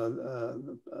then, I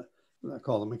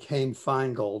call the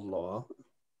McCain-Feingold law,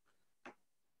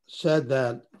 said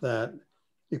that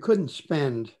you couldn't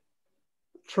spend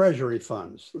treasury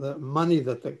funds, the money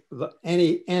that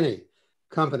any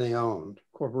company owned,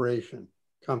 corporation,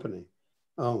 company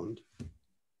owned,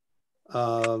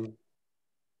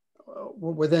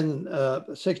 within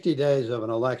 60 days of an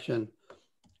election,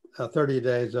 30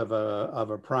 days of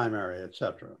a primary, et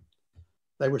cetera.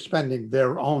 They were spending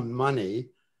their own money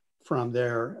from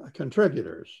their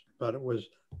contributors, but it was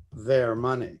their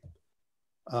money.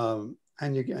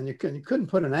 And you couldn't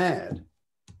put an ad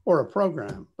or a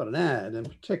program, but an ad in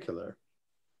particular,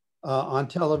 on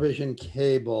television,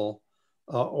 cable,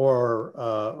 or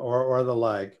the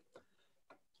like,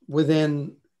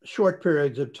 within short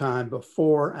periods of time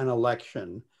before an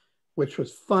election, which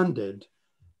was funded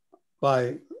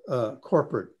by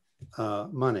corporate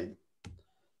money.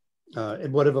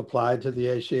 It would have applied to the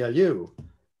ACLU,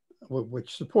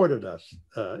 which supported us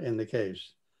in the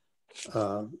case,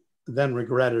 then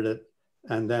regretted it,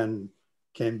 and then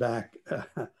came back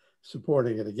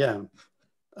supporting it again.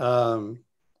 But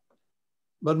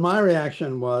my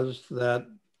reaction was that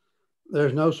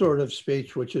there's no sort of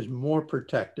speech which is more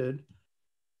protected,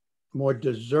 more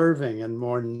deserving, and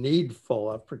more needful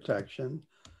of protection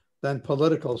than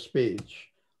political speech,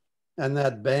 and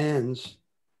that bans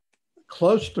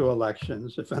close to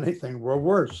elections, if anything, were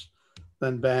worse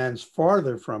than bans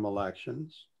farther from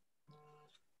elections.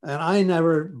 And I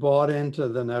never bought into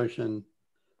the notion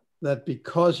that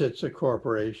because it's a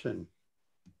corporation,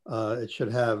 it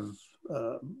should have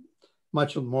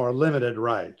much more limited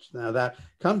rights. Now that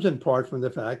comes in part from the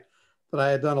fact that I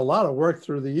had done a lot of work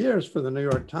through the years for the New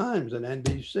York Times and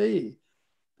NBC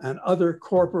and other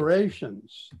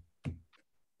corporations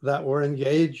that were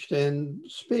engaged in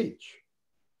speech.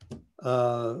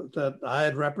 That I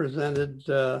had represented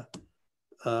the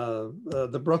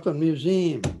Brooklyn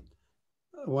Museum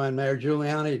when Mayor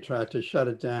Giuliani tried to shut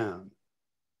it down.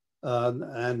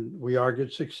 And we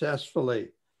argued successfully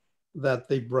that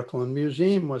the Brooklyn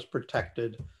Museum was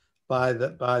protected by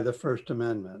the First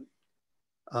Amendment.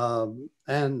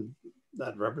 And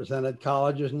that represented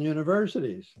colleges and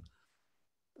universities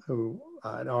who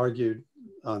I'd argued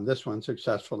on this one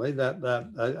successfully.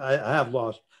 I have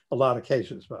lost a lot of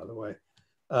cases, by the way,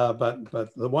 but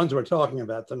the ones we're talking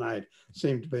about tonight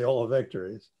seem to be all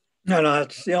victories. No,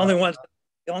 it's the only ones.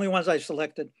 The only ones I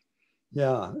selected.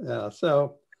 Yeah.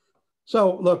 So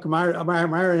look, my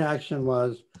reaction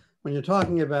was when you're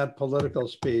talking about political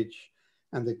speech,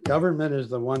 and the government is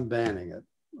the one banning it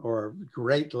or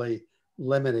greatly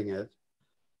limiting it,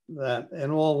 that in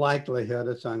all likelihood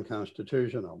it's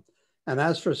unconstitutional. And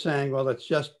as for saying, well, it's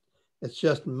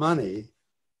just money,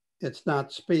 it's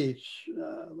not speech.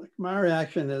 My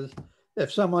reaction is,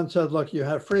 if someone said, look, you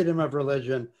have freedom of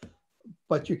religion,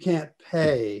 but you can't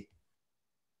pay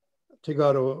to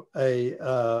go to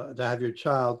to have your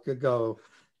child go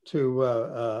to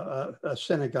a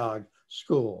synagogue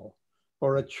school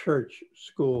or a church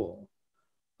school,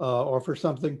 or for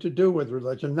something to do with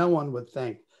religion, no one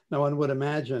would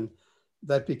imagine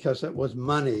that because it was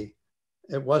money,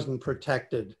 it wasn't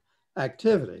protected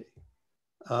activity.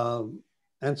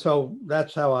 And so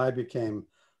that's how I became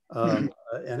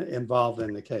involved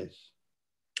in the case.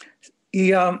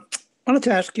 I wanted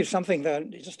to ask you something that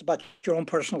just about your own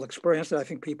personal experience that I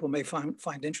think people may find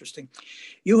interesting.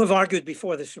 You have argued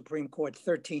before the Supreme Court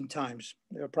 13 times.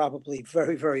 There are probably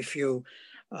very, very few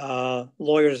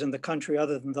lawyers in the country,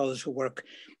 other than those who work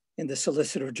in the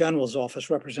Solicitor General's office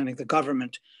representing the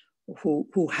government,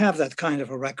 who have that kind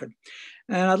of a record.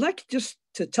 And I'd like just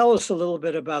to tell us a little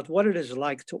bit about what it is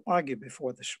like to argue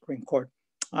before the Supreme Court.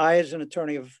 I, as an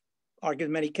attorney, have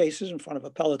argued many cases in front of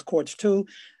appellate courts too,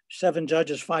 7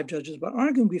 judges, 5 judges, but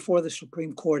arguing before the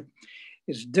Supreme Court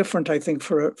is different, I think,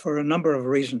 for a number of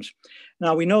reasons.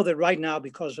 Now, we know that right now,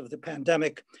 because of the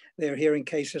pandemic, they're hearing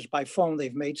cases by phone.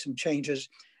 They've made some changes.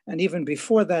 And even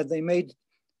before that, they made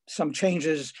some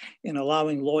changes in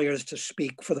allowing lawyers to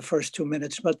speak for the first 2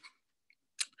 minutes. But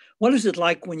what is it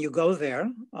like when you go there?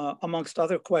 Amongst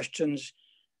other questions,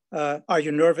 are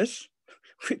you nervous?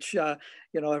 Which,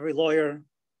 every lawyer,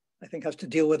 I think, has to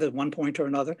deal with at one point or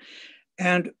another.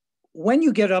 And when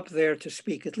you get up there to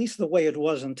speak, at least the way it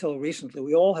was until recently,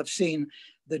 we all have seen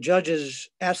the judges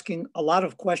asking a lot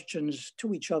of questions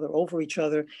to each other, over each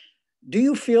other. Do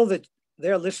you feel that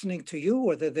they're listening to you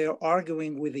or that they're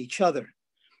arguing with each other?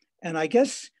 And I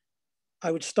guess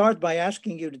I would start by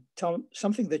asking you to tell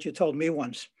something that you told me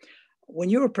once. When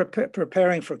you were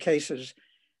preparing for cases,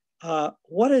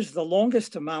 what is the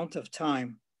longest amount of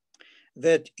time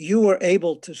that you were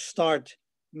able to start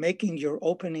making your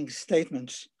opening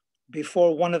statements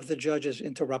before one of the judges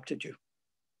interrupted you?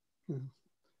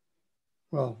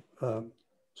 Well,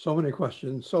 so many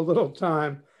questions, so little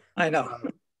time. I know.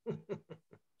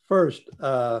 First,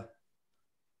 I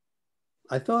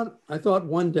thought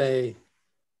one day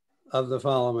of the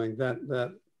following,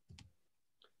 that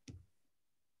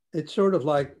it's sort of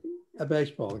like a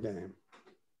baseball game.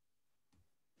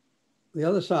 The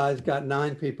other side's got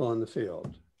 9 people in the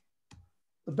field.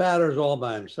 The batter's all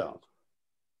by himself.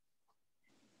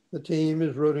 The team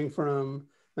is rooting for him.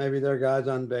 Maybe there are guys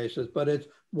on bases, but it's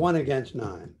 1 against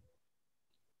 9.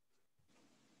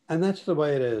 And that's the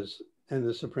way it is in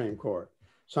the Supreme Court.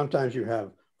 Sometimes you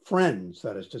have friends,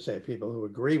 that is to say, people who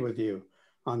agree with you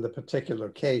on the particular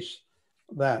case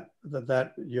that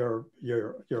you're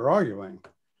arguing.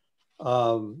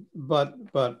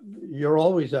 But you're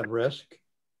always at risk.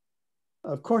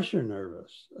 Of course you're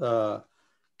nervous. Now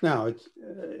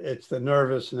it's the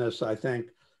nervousness, I think,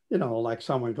 you know, like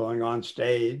someone going on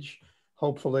stage.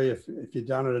 Hopefully, if you've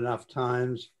done it enough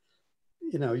times,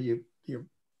 you know, you're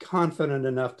confident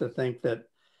enough to think that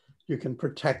you can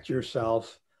protect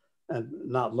yourself and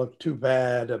not look too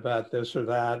bad about this or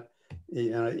that,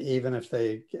 you know, even if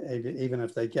they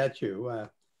get you.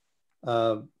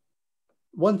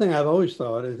 One thing I've always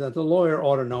thought is that the lawyer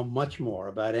ought to know much more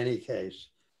about any case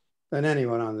than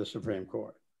anyone on the Supreme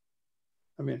Court.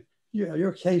 I mean,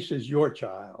 your case is your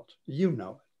child. You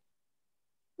know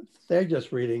it. They're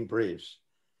just reading briefs.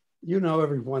 You know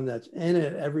everyone that's in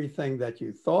it, everything that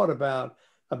you thought about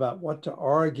what to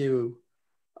argue,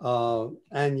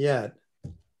 and yet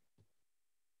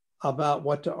about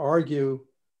what to argue.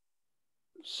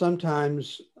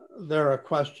 Sometimes there are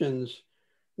questions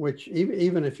which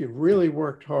even if you've really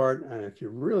worked hard and if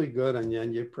you're really good and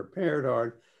you've prepared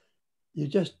hard, you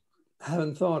just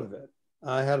haven't thought of it.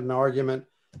 I had an argument,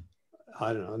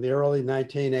 I don't know, in the early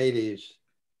 1980s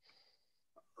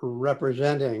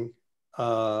representing,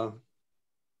 I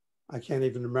can't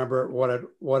even remember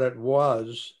what it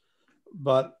was,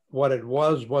 but what it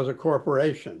was a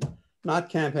corporation, not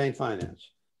campaign finance,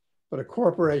 but a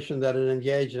corporation that had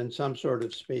engaged in some sort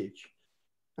of speech.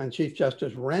 And Chief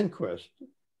Justice Rehnquist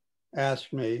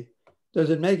asked me,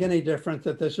 does it make any difference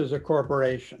that this is a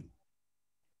corporation?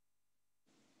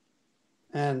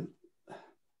 And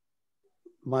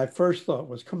my first thought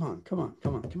was, come on.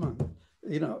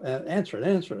 You know, answer it.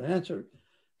 And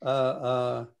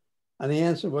the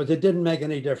answer was, it didn't make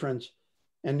any difference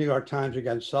in New York Times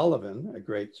against Sullivan, a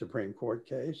great Supreme Court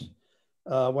case,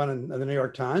 when the New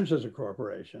York Times is a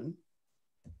corporation.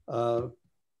 But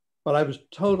I was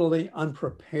totally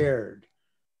unprepared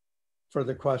for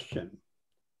the question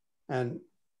and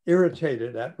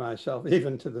irritated at myself,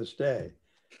 even to this day,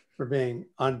 for being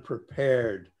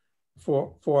unprepared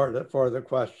for the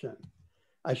question.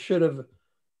 I should have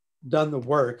done the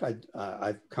work.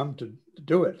 I've come to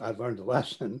do it. I've learned a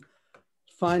lesson.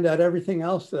 Find out everything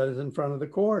else that is in front of the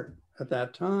court at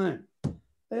that time.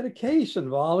 They had a case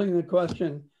involving the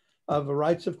question of the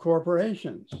rights of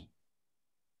corporations,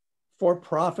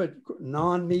 for-profit,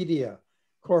 non-media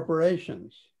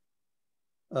corporations,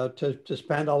 to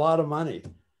spend a lot of money.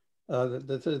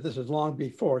 This is long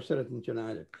before Citizens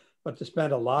United, but to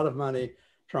spend a lot of money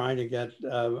trying to get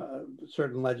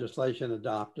certain legislation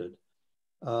adopted.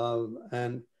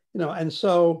 And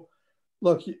so,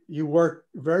 look, you work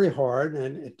very hard,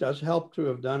 and it does help to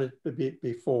have done it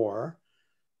before.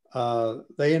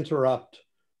 They interrupt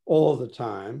all the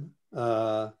time.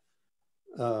 I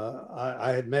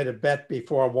had made a bet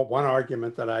before, one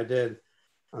argument that I did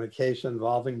on a case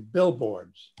involving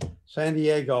billboards. San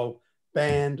Diego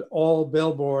banned all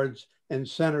billboards in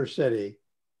Center City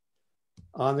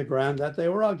on the ground that they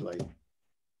were ugly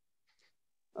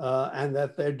and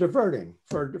that they're diverting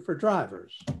for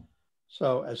drivers.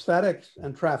 So aesthetics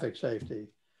and traffic safety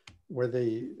were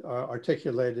the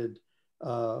articulated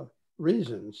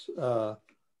reasons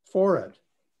for it.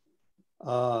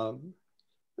 How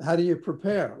do you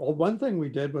prepare? Well, one thing we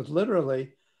did was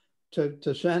literally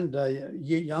to send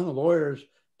young lawyers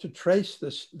to trace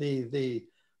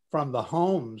from the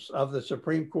homes of the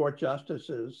Supreme Court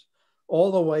justices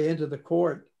all the way into the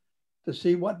court to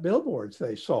see what billboards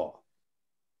they saw,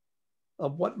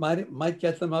 of what might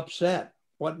get them upset,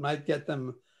 what might get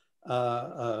them,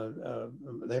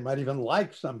 they might even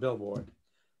like some billboard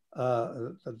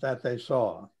that they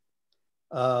saw.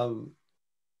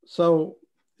 So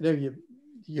you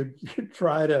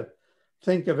try to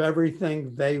think of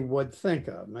everything they would think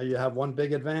of. Now you have one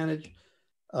big advantage,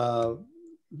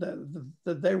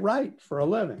 they write for a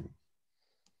living.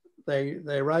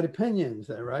 They write opinions,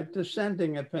 they write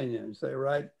dissenting opinions, they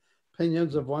write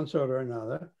opinions of one sort or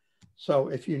another. So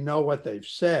if you know what they've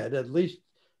said, at least,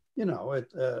 you know,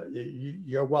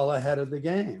 you're well ahead of the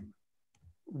game.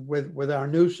 With our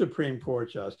new Supreme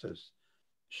Court justice,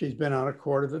 she's been on a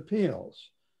court of appeals.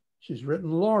 She's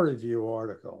written law review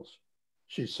articles.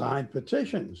 She's signed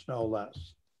petitions, no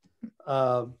less.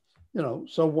 You know,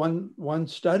 so one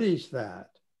studies that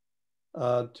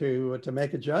to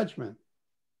make a judgment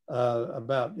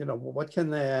about, you know, what can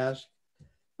they ask?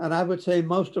 And I would say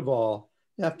most of all,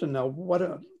 you have to know what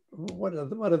are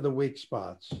the weak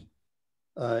spots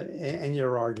in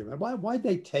your argument. Why'd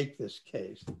they take this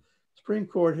case? Supreme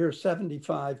Court hears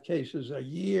 75 cases a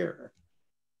year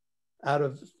out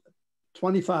of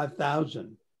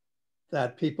 25,000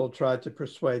 that people tried to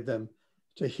persuade them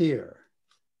to hear.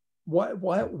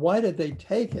 Why did they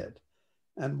take it?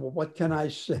 And what can I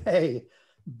say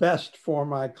best for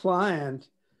my client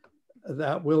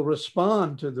that will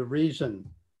respond to the reason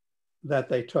that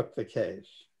they took the case.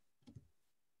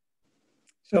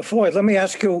 So Floyd, let me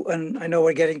ask you, and I know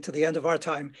we're getting to the end of our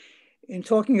time, in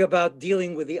talking about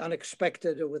dealing with the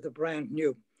unexpected or with the brand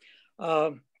new,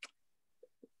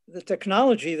 the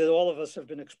technology that all of us have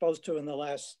been exposed to in the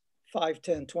last 5,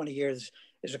 10, 20 years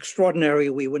is extraordinary.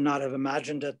 We would not have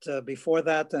imagined it before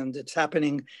that, and it's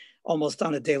happening almost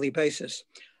on a daily basis.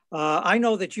 I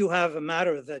know that you have a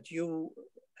matter that you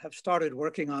have started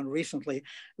working on recently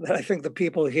that I think the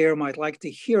people here might like to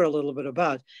hear a little bit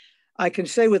about. I can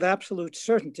say with absolute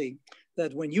certainty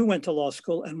that when you went to law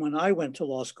school and when I went to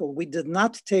law school, we did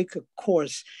not take a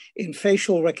course in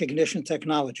facial recognition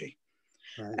technology.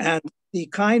 Right. And the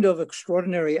kind of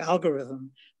extraordinary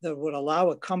algorithm that would allow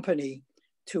a company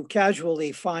to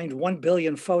casually find 1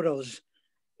 billion photos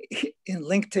in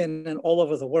LinkedIn and all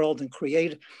over the world and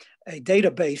create a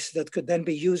database that could then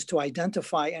be used to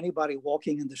identify anybody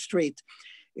walking in the street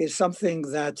is something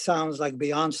that sounds like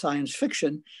beyond science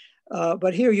fiction.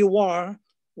 But here you are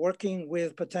working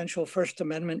with potential First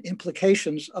Amendment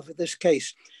implications of this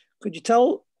case. Could you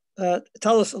tell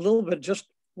us a little bit just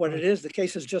what it is? The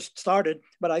case has just started,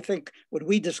 but I think when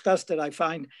we discussed it, I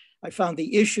found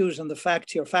the issues and the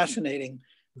facts here fascinating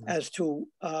as to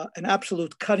an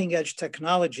absolute cutting edge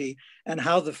technology and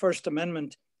how the First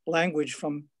Amendment language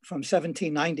from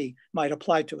 1790 might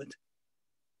apply to it.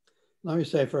 Let me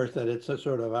say first that it's a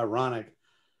sort of ironic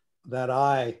that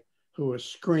I, who was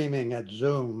screaming at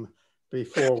Zoom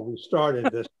before we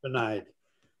started this tonight,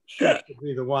 should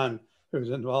be the one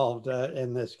who's involved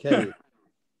in this case.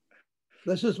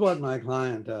 This is what my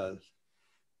client does.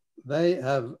 They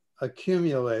have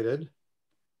accumulated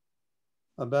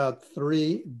about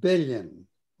 3 billion,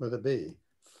 with a B,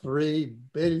 3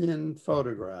 billion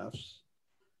photographs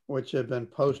which have been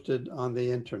posted on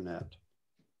the internet.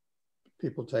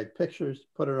 People take pictures,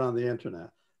 put it on the internet.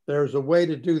 There's a way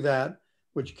to do that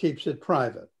which keeps it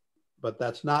private, but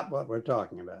that's not what we're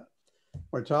talking about.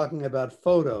 We're talking about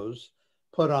photos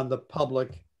put on the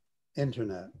public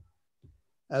internet,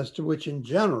 as to which in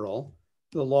general,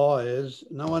 the law is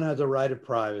no one has a right of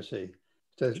privacy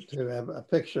to have a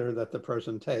picture that the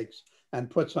person takes and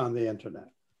puts on the internet.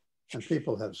 And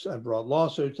people have brought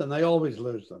lawsuits and they always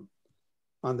lose them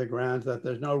on the grounds that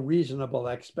there's no reasonable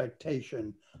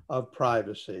expectation of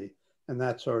privacy in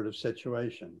that sort of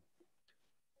situation.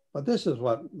 But this is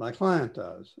what my client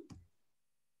does.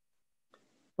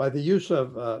 By the use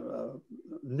of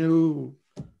new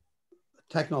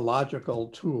technological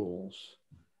tools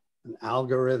and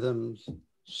algorithms,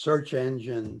 search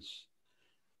engines,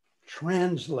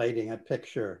 translating a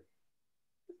picture.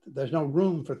 There's no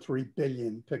room for 3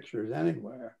 billion pictures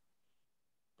anywhere,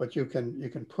 but you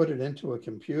can put it into a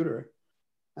computer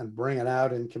and bring it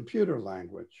out in computer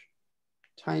language,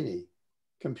 tiny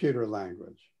computer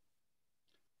language.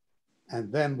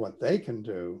 And then what they can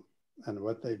do, and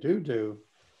what they do,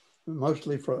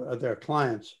 mostly for their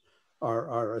clients,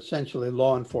 are essentially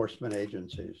law enforcement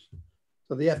agencies.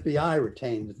 So the FBI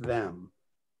retains them.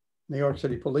 New York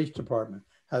City Police Department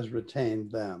has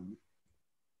retained them.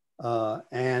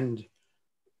 And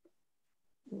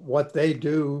what they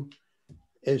do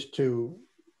is to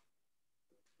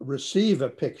receive a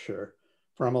picture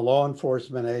from a law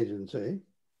enforcement agency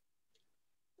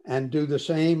and do the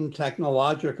same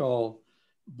technological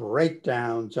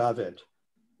breakdowns of it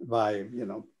by,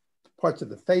 parts of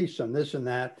the face and this and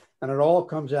that, and it all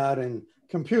comes out in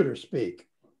computer speak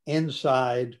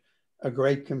inside a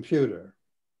great computer.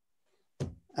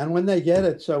 And when they get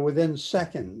it, so within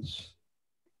seconds,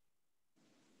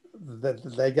 that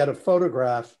they get a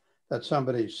photograph that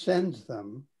somebody sends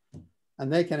them,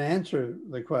 and they can answer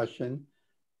the question,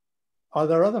 are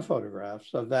there other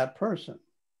photographs of that person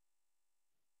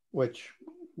which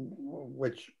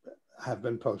have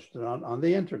been posted on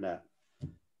the internet?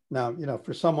 Now,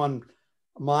 for someone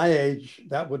my age,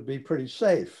 that would be pretty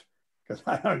safe because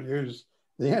I don't use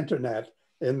the internet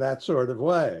in that sort of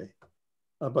way,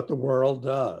 but the world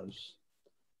does.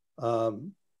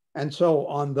 And so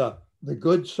on the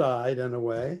good side, in a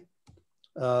way,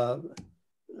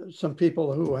 some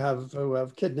people who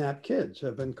have kidnapped kids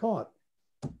have been caught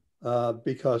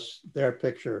because their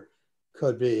picture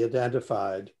could be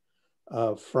identified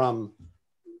from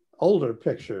older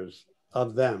pictures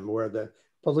of them, where the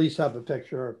police have a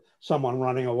picture of someone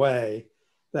running away,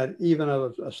 that even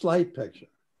a slight picture.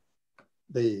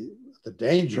 The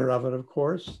danger of it, of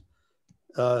course,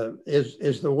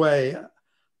 is the way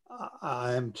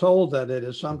I am told that it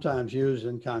is sometimes used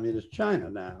in communist China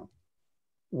now,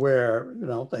 where, you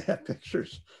know, they have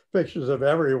pictures of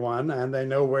everyone, and they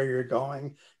know where you're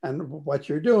going and what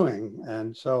you're doing.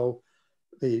 And so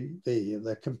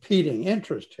the competing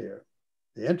interest here,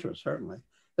 the interest certainly,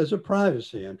 is a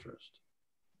privacy interest,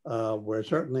 where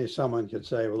certainly someone could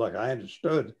say, well, look, I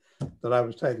understood that I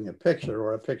was taking a picture,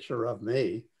 or a picture of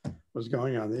me was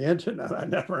going on the internet. I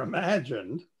never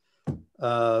imagined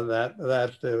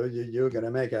that you were going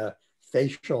to make a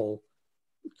facial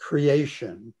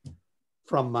creation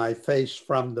from my face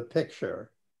from the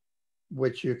picture,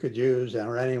 which you could use,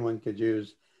 or anyone could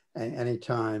use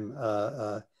anytime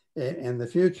in the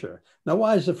future. Now,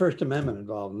 why is the First Amendment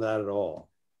involved in that at all?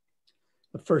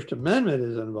 The First Amendment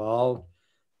is involved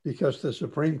because the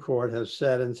Supreme Court has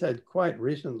said, and said quite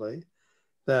recently,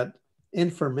 that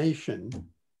information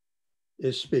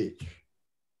is speech.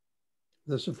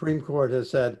 The Supreme Court has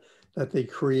said that the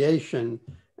creation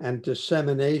and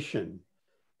dissemination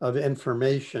of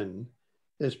information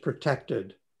is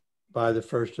protected by the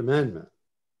First Amendment.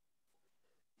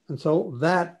 And so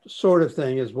that sort of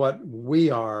thing is what we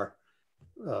are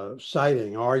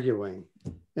citing, arguing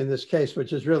in this case,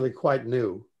 which is really quite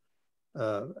new,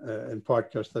 in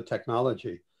part because the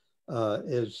technology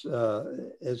is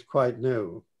quite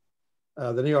new.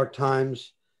 The New York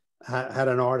Times had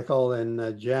an article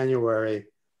in January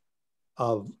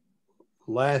of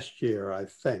last year, I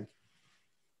think,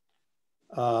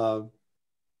 a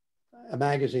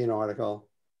magazine article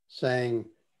saying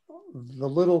the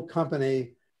little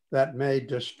company that may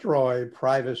destroy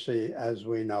privacy as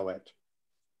we know it.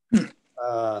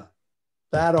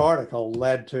 That article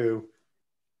led to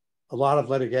a lot of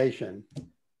litigation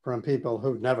from people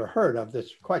who'd never heard of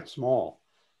this quite small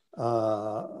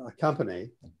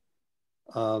company,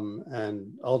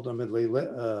 and ultimately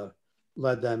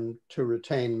led them to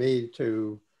retain me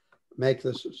to make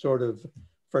this sort of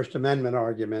First Amendment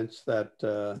arguments that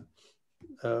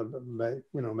may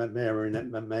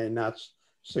or may not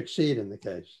succeed in the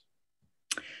case.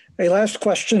 A last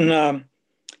question.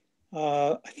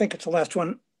 I think it's the last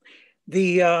one.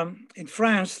 In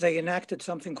France, they enacted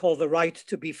something called the right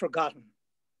to be forgotten.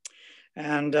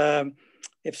 And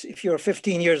if you're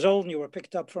 15 years old and you were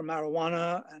picked up for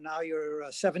marijuana, and now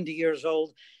you're 70 years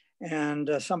old, and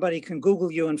somebody can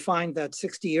Google you and find that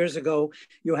 60 years ago,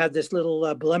 you had this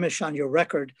little blemish on your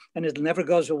record, and it never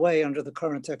goes away under the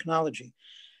current technology.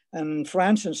 And in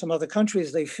France and some other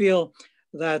countries, they feel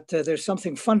that there's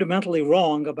something fundamentally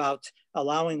wrong about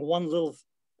allowing one little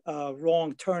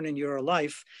wrong turn in your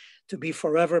life to be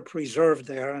forever preserved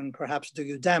there and perhaps do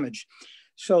you damage.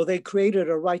 So they created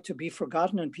a right to be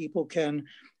forgotten, and people can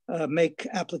make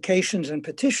applications and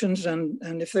petitions.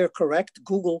 And if they're correct,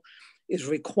 Google is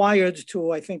required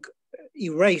to, I think,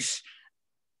 erase,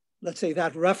 let's say,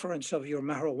 that reference of your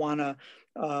marijuana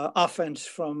offense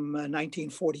from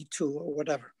 1942 or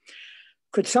whatever.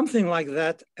 Could something like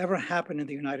that ever happen in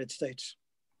the United States?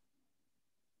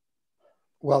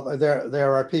 Well,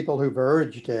 there are people who've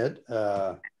urged it.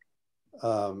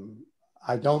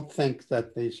 I don't think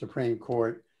that the Supreme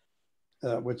Court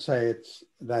would say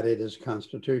that it is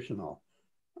constitutional.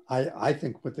 I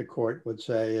think what the court would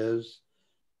say is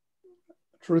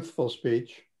truthful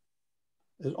speech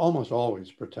is almost always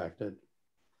protected.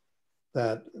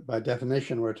 That by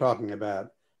definition, we're talking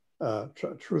about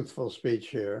truthful speech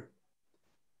here.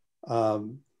 Now,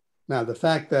 the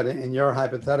fact that in your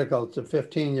hypothetical, it's a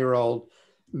 15-year-old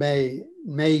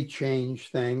may change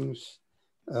things.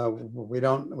 We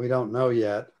don't know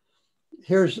yet.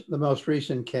 Here's the most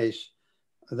recent case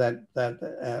that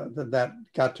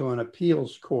got to an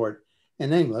appeals court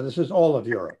in England. This is all of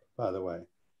Europe, by the way,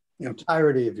 the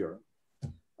entirety of Europe.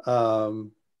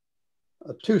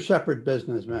 Two separate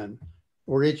businessmen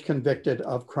were each convicted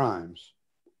of crimes.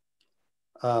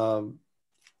 One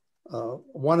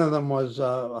of them was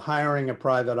hiring a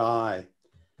private eye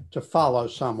to follow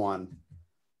someone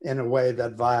in a way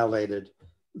that violated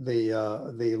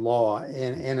the law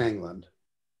in England,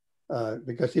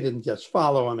 because he didn't just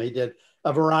follow him, he did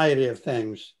a variety of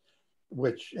things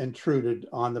which intruded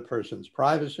on the person's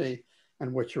privacy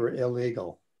and which were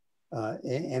illegal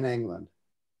in England.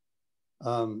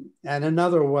 And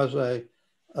another was a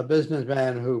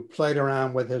businessman who played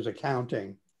around with his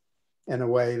accounting in a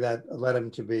way that led him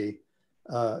to be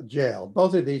jailed.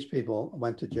 Both of these people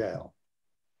went to jail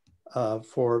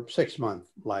for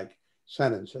 6-month-like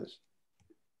sentences.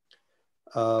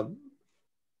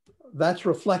 That's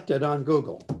reflected on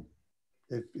Google.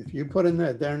 If you put in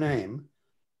their name,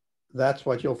 that's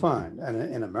what you'll find.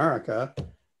 And in America,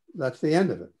 that's the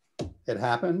end of it. It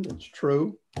happened, it's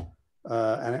true.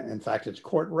 And in fact, it's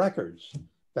court records,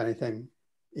 if anything,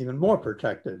 even more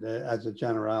protected as a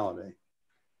generality.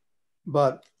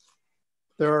 But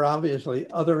there are obviously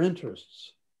other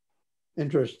interests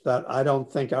that I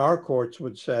don't think our courts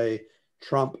would say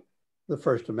trump the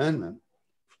First Amendment,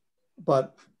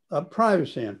 but a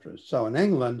privacy interest. So in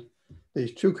England,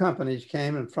 these two companies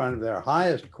came in front of their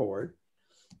highest court,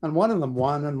 and one of them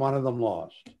won and one of them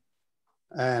lost.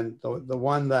 And the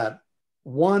one that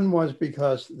won was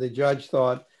because the judge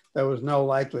thought there was no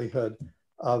likelihood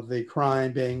of the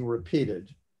crime being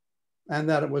repeated, and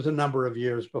that it was a number of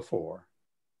years before.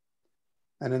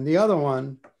 And in the other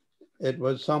one, it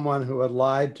was someone who had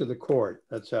lied to the court,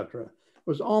 etc. It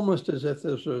was almost as if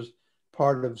this was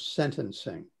part of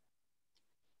sentencing.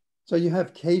 So you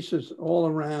have cases all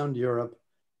around Europe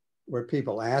where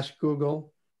people ask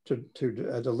Google to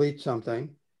delete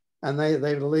something, and they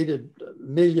deleted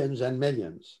millions and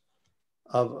millions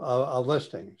of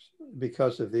listings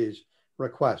because of these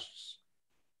requests.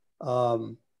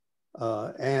 And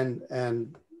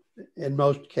in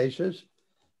most cases,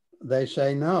 they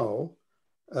say no.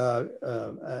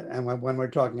 And when we're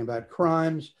talking about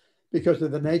crimes, because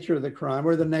of the nature of the crime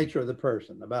or the nature of the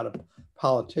person, about a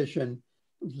politician,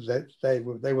 that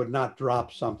they would not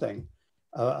drop something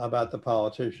about the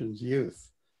politician's youth,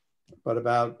 but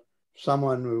about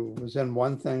someone who was in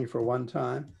one thing for one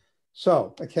time.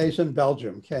 So a case in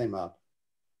Belgium came up.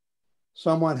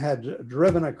 Someone had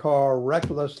driven a car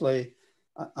recklessly.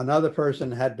 Another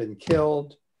person had been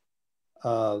killed.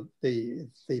 The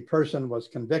person was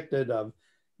convicted of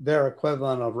their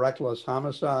equivalent of reckless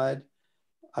homicide.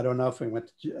 I don't know if he went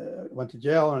to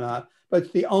jail or not, but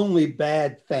it's the only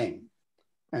bad thing,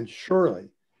 and surely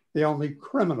the only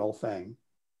criminal thing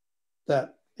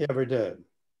that he ever did.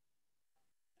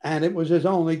 And it was his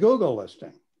only Google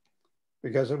listing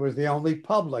because it was the only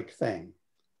public thing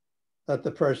that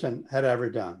the person had ever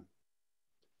done.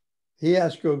 He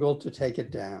asked Google to take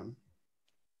it down,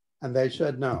 and they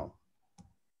said no.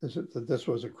 This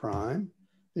was a crime.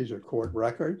 These are court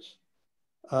records.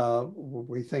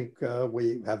 We think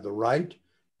we have the right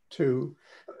to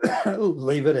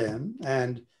leave it in.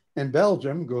 And in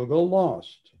Belgium, Google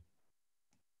lost.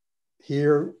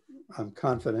 Here, I'm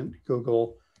confident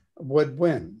Google would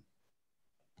win.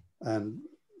 And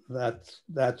that's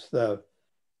the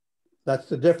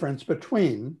difference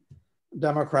between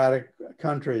democratic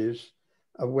countries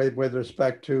with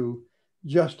respect to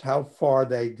just how far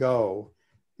they go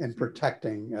in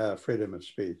protecting freedom of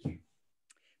speech.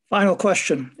 Final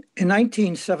question. In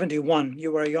 1971,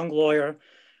 you were a young lawyer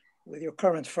with your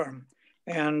current firm,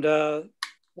 and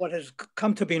what has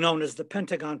come to be known as the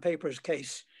Pentagon Papers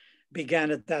case began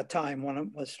at that time, when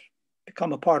it was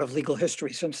become a part of legal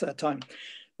history since that time.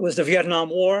 It was the Vietnam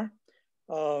War.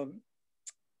 The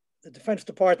Defense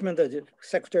Department, the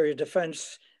Secretary of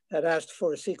Defense, had asked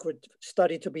for a secret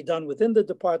study to be done within the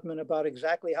department about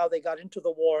exactly how they got into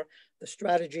the war, the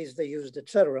strategies they used, et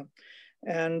cetera.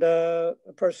 And a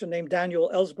person named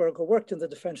Daniel Ellsberg, who worked in the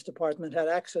Defense Department, had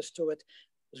access to it,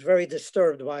 was very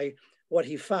disturbed by what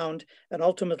he found, and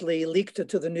ultimately leaked it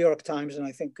to the New York Times, and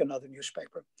I think another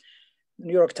newspaper. The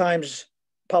New York Times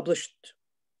published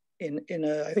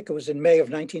I think it was in May of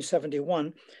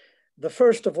 1971, the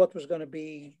first of what was going to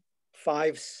be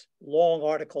 5 long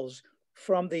articles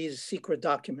from these secret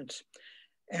documents.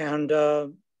 And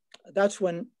that's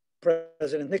when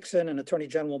President Nixon and Attorney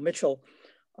General Mitchell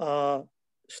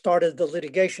started the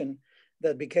litigation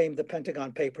that became the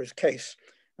Pentagon Papers case.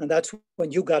 And that's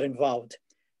when you got involved.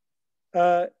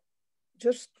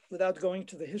 Just without going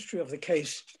to the history of the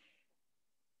case,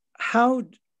 how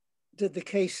did the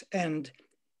case end,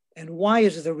 and why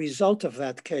is the result of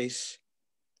that case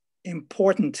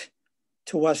important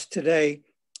to us today,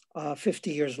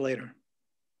 50 years later?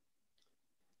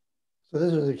 So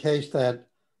this is a case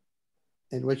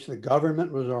in which the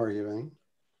government was arguing.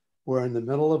 We're in the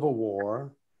middle of a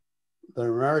war.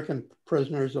 There are American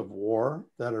prisoners of war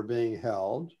that are being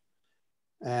held.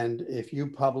 And if you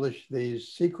publish these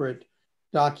secret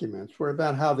documents, were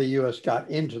about how the US got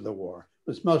into the war.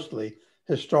 It's mostly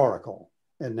historical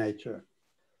in nature.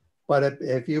 But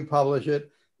if you publish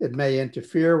it, it may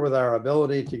interfere with our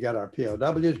ability to get our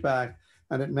POWs back,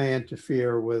 and it may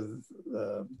interfere with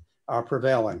our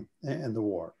prevailing in the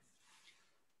war.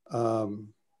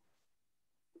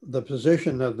 The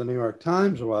position of the New York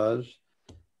Times was,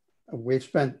 we've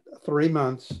spent 3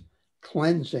 months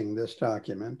cleansing this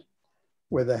document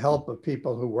with the help of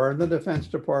people who were in the Defense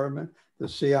Department, the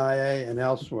CIA, and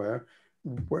elsewhere,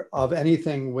 of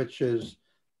anything which is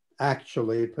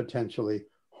actually potentially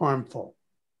harmful.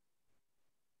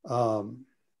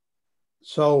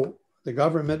 So the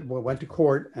government went to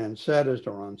court and said, as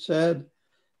Doron said,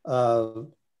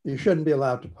 you shouldn't be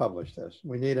allowed to publish this.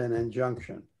 We need an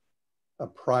injunction, a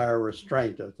prior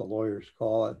restraint, as the lawyers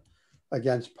call it,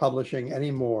 against publishing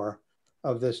any more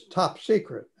of this top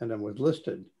secret. And it was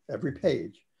listed, every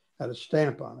page had a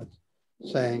stamp on it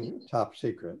saying top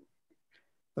secret.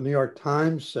 The New York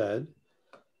Times said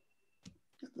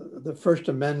the First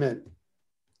Amendment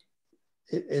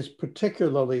is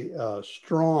particularly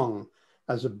strong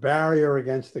as a barrier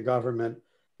against the government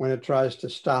when it tries to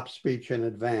stop speech in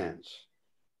advance.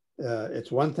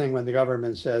 It's one thing when the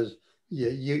government says,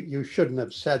 you shouldn't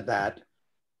have said that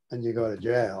and you go to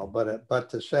jail, but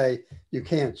to say you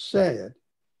can't say it,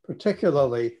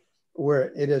 particularly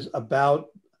where it is about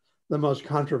the most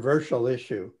controversial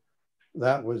issue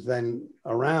that was then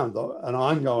around, an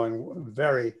ongoing,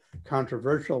 very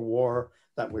controversial war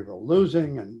that we were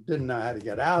losing and didn't know how to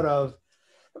get out of.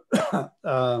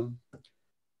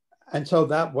 And so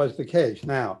that was the case.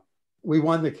 Now, we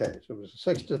won the case. It was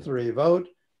a 6-3 vote.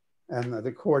 And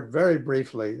the court very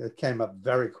briefly, it came up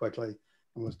very quickly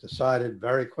and was decided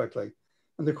very quickly.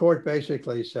 And the court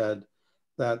basically said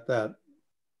that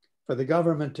for the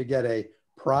government to get a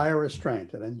prior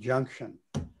restraint, an injunction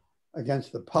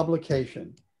against the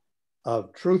publication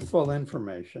of truthful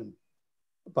information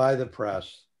by the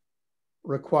press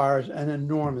requires an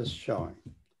enormous showing.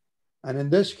 And in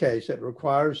this case, it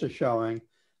requires a showing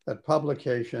that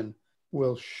publication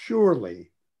will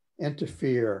surely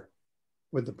interfere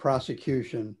with the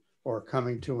prosecution or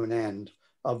coming to an end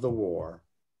of the war.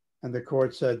 And the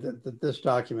court said that this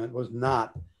document was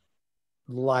not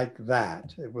like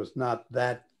that. It was not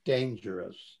that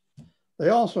dangerous. They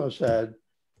also said,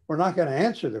 we're not going to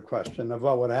answer the question of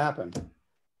what would happen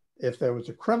if there was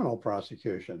a criminal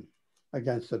prosecution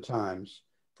against the Times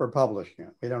for publishing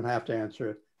it. We don't have to answer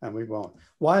it, and we won't.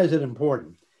 Why is it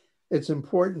important? It's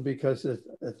important because it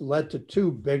led to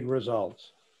two big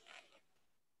results.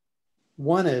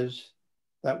 One is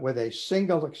that with a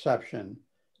single exception,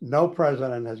 no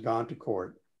president has gone to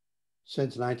court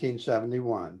since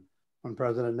 1971, when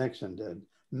President Nixon did.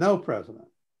 No president,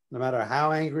 no matter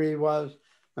how angry he was,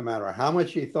 no matter how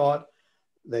much he thought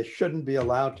they shouldn't be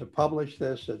allowed to publish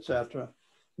this, etc.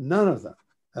 None of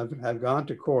them have gone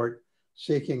to court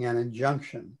seeking an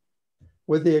injunction,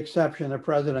 with the exception of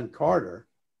President Carter,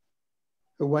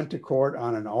 who went to court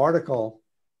on an article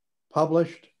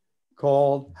published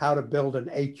called How to Build an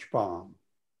H-Bomb,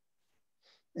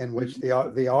 in which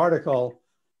the article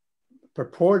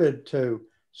purported to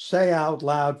say out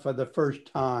loud for the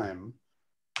first time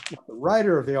what the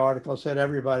writer of the article said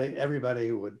everybody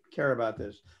who would care about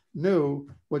this knew,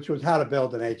 which was how to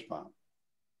build an H-bomb.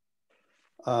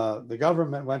 The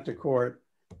government went to court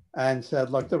and said,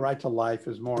 look, the right to life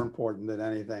is more important than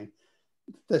anything.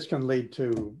 This can lead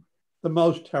to the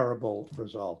most terrible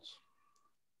results.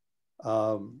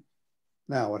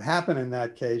 Now, what happened in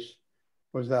that case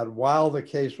was that while the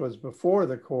case was before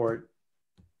the court,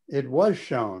 it was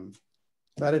shown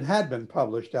that it had been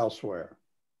published elsewhere.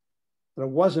 But it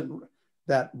wasn't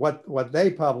that what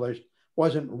they published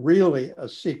wasn't really a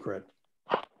secret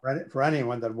for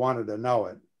anyone that wanted to know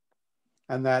it.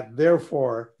 And that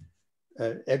therefore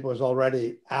it was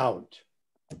already out.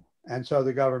 And so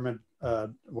the government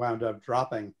wound up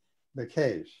dropping the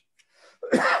case.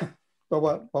 But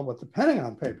what the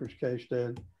Pentagon Papers case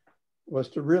did was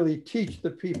to really teach the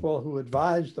people who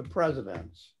advised the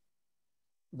presidents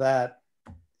that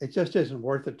it just isn't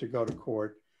worth it to go to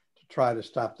court to try to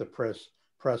stop the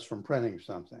press from printing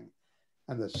something.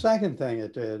 And the second thing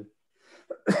it did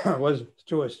was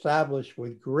to establish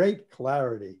with great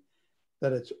clarity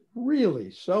that it's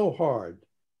really so hard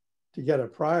to get a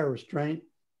prior restraint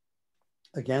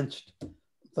against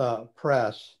the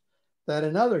press that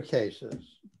in other cases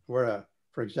where,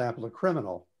 for example, a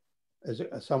criminal is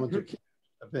someone's accused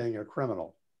of being a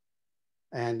criminal.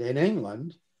 And in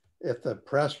England, if the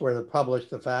press were to publish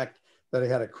the fact that he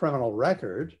had a criminal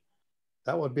record,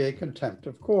 that would be a contempt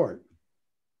of court.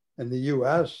 In the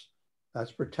US,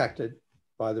 that's protected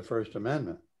by the First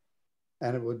Amendment.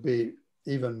 And it would be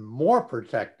even more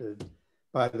protected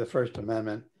by the First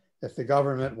Amendment if the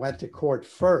government went to court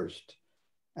first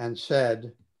and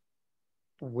said,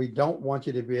 we don't want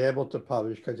you to be able to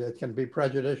publish because it can be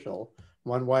prejudicial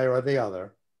one way or the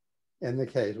other in the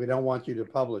case. We don't want you to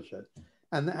publish it.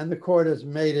 And the court has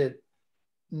made it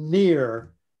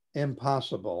near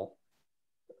impossible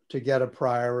to get a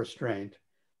prior restraint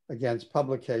against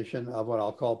publication of what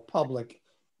I'll call public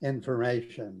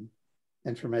information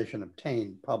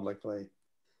obtained publicly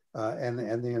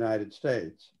in the United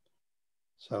States.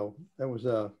 So it was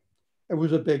a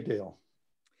big deal.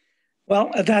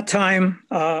 Well, at that time,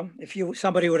 if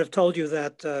somebody would have told you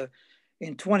that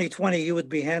in 2020 you would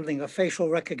be handling a facial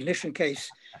recognition case,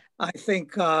 I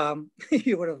think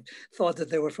you would have thought that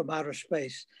they were from outer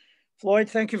space. Floyd,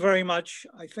 thank you very much.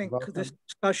 I think Welcome. this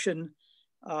discussion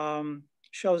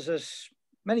shows us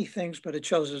many things, but it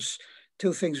shows us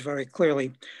two things very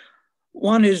clearly.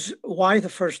 One is why the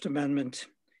First Amendment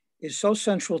is so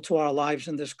central to our lives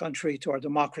in this country, to our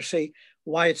democracy,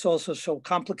 why it's also so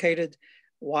complicated,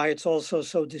 why it's also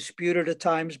so disputed at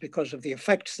times because of the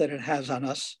effects that it has on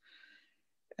us.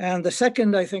 And the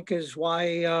second, I think, is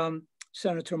why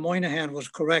Senator Moynihan was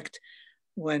correct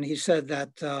when he said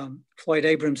that Floyd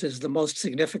Abrams is the most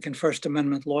significant First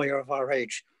Amendment lawyer of our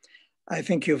age. I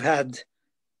think you've had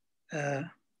a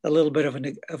little bit of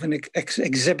an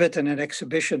exhibit and an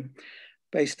exhibition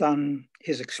based on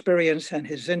his experience and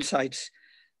his insights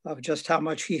of just how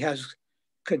much he has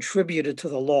contributed to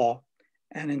the law.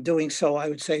 And in doing so, I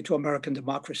would say to American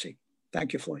democracy.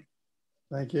 Thank you, Floyd.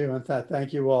 Thank you. And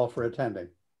thank you all for attending.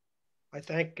 I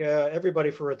thank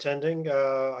everybody for attending.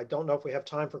 I don't know if we have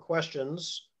time for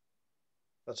questions.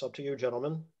 That's up to you,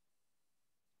 gentlemen.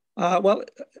 Well,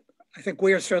 I think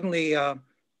we are certainly, I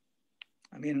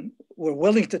mean, we're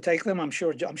willing to take them. I'm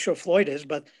sure Floyd is,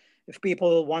 but if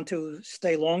people want to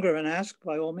stay longer and ask,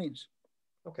 by all means.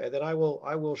 Okay, then I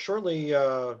will shortly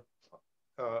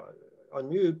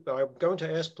unmute, but I'm going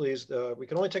to ask, please, we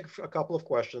can only take a couple of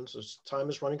questions as time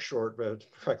is running short, but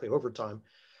frankly, overtime.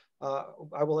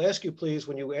 I will ask you, please,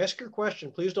 when you ask your question,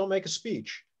 please don't make a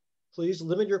speech. Please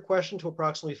limit your question to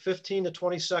approximately 15 to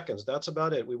 20 seconds. That's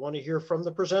about it. We want to hear from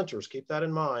the presenters. Keep that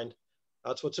in mind.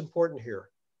 That's what's important here.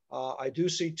 I do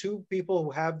see two people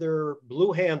who have their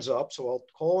blue hands up, so I'll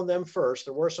call on them first.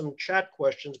 There were some chat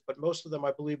questions, but most of them,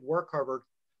 I believe, were covered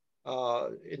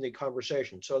in the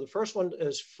conversation. So the first one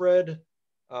is Fred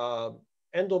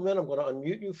Endelman. I'm going to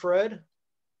unmute you, Fred.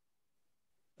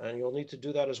 And you'll need to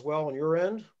do that as well on your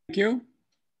end. Thank you.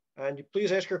 And you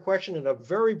please ask your question in a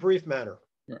very brief manner.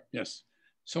 Yes.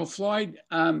 So Floyd,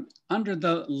 under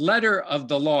the letter of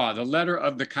the law, the letter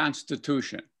of the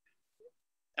Constitution,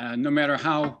 no matter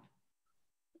how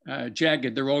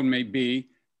jagged the road may be,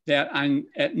 that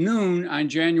at noon on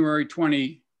January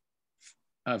 20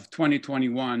 of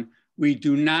 2021, we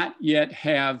do not yet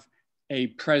have a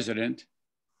president.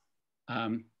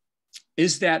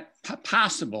 Is that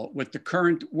possible with the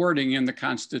current wording in the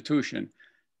Constitution?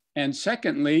 And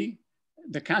secondly,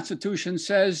 the Constitution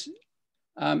says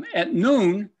at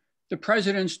noon, the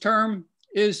president's term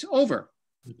is over.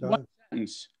 One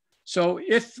sentence. So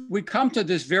if we come to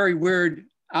this very weird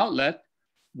outlet,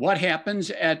 what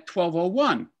happens at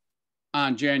 12:01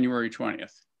 on January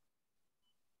 20th?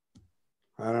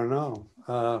 I don't know.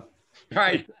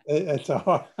 Right. It's a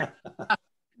hard.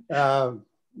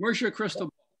 Where's your crystal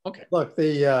ball? Okay. Look,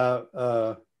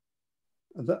 the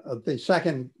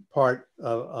second part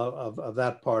of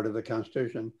that part of the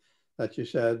Constitution that you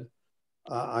said,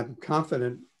 I'm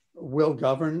confident will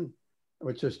govern,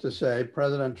 which is to say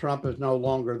President Trump is no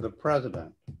longer the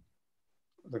president.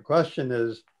 The question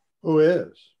is, who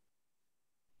is?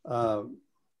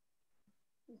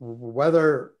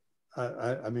 Whether,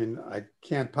 I mean, I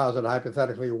can't posit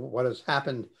hypothetically what has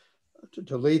happened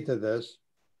to lead to this.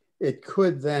 It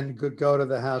could then go to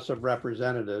the House of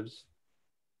Representatives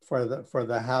for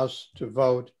the House to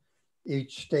vote,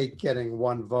 each state getting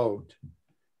one vote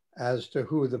as to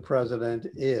who the president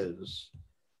is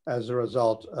as a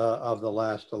result of the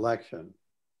last election.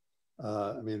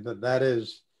 I mean, that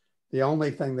is the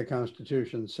only thing the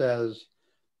Constitution says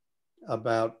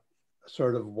about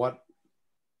sort of what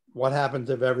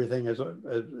happens if everything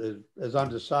is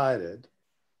undecided.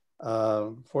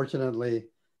 Fortunately,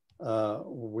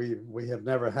 we have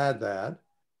never had that.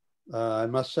 I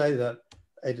must say that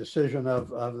a decision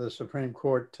of the Supreme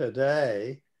Court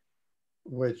today,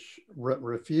 which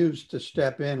refused to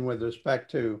step in with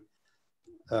respect to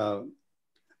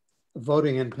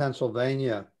voting in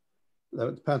Pennsylvania,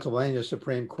 the Pennsylvania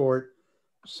Supreme Court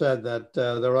said that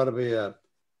there ought to be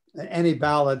any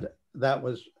ballot that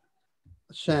was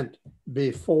sent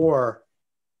before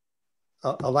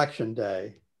election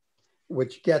day,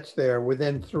 which gets there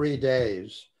within 3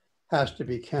 days, has to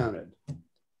be counted.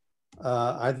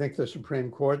 I think the Supreme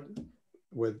Court,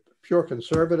 with pure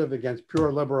conservative against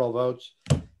pure liberal votes,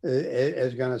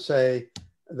 is going to say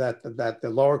that the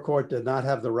lower court did not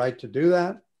have the right to do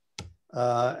that,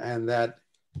 and that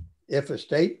if a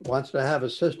state wants to have a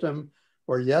system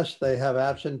where, yes, they have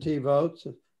absentee votes,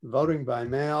 voting by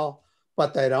mail,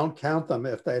 but they don't count them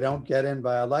if they don't get in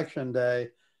by election day,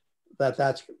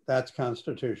 that's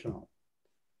constitutional.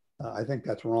 I think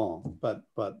that's wrong, but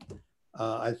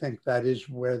I think that is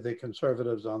where the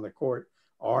conservatives on the court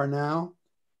are now,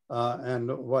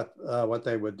 and what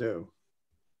they would do.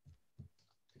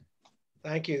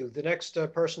 Thank you. The next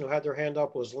person who had their hand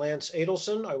up was Lance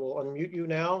Adelson. I will unmute you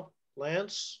now,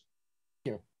 Lance.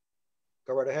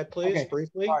 Go right ahead, please, Okay.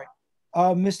 briefly. All right.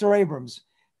 Mr. Abrams,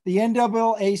 the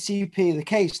NAACP, the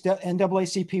case, the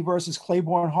NAACP versus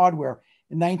Claiborne Hardware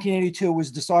in 1982 was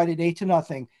decided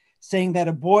 8-0, saying that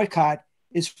a boycott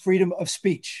is freedom of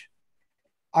speech.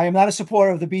 I am not a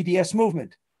supporter of the BDS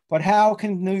movement, but how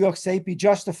can New York State be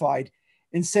justified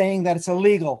in saying that it's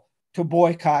illegal to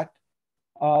boycott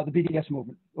the BDS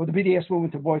movement, or the BDS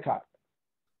movement to boycott?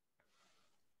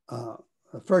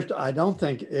 First, I don't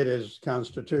think it is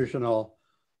constitutional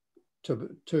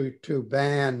to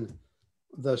ban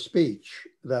the speech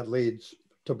that leads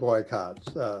to boycotts,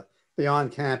 the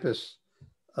on-campus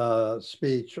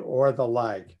speech or the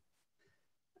like.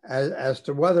 As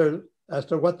to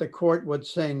what the court would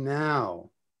say now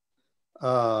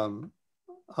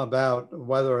about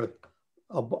whether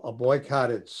a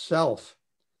boycott itself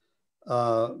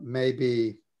may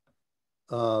be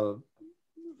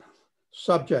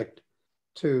subject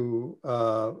to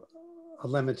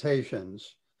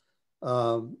limitations.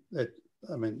 I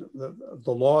mean, the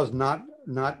law is not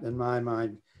in my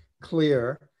mind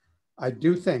clear. I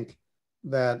do think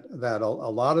that a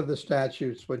lot of the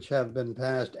statutes which have been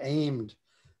passed aimed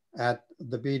at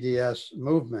the BDS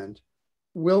movement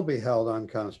will be held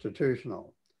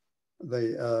unconstitutional.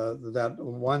 That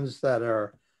ones that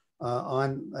are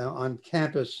on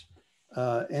campus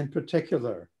in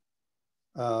particular.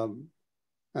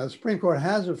 Now, the Supreme Court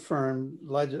has affirmed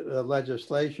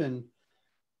legislation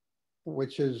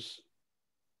which is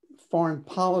foreign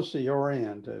policy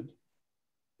oriented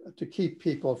to keep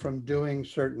people from doing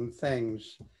certain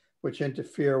things which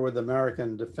interfere with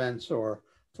American defense or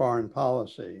foreign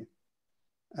policy.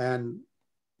 And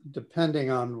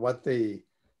depending on what the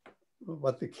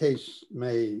case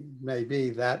may be,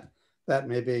 that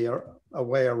may be a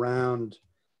way around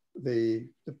the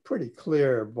pretty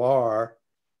clear bar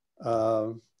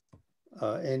in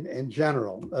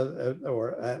general,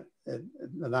 or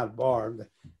not bar,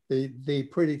 the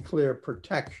pretty clear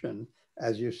protection,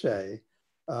 as you say,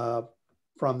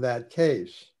 from that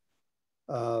case.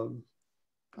 I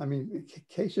mean,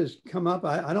 cases come up.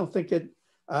 I don't think it,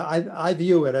 I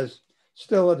view it as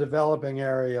still a developing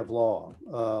area of law.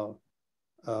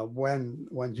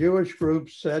 When Jewish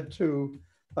groups said to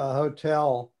a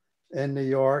hotel in New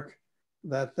York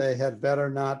that they had better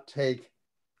not take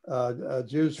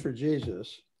Jews for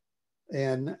Jesus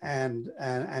and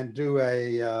do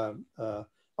a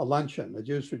luncheon, a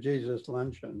Jews for Jesus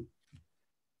luncheon.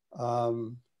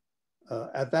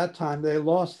 At that time, they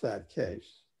lost that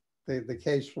case. The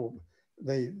case,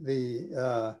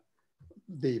 the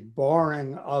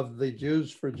barring of the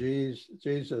Jews for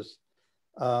Jesus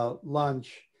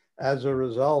lunch as a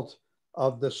result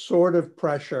of the sort of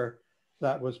pressure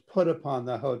that was put upon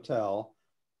the hotel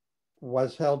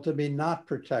was held to be not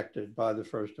protected by the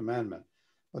First Amendment.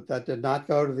 But that did not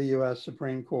go to the US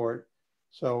Supreme Court.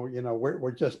 So, you know, we're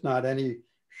just not any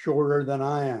shorter than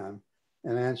I am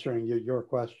in answering your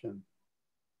question.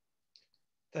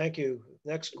 Thank you.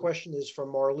 Next question is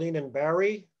from Marlene and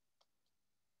Barry.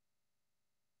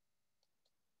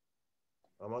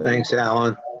 Thanks,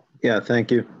 Alan. Yeah,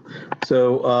 thank you.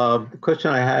 So the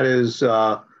question I had is,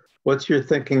 what's your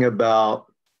thinking about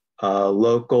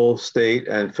local, state,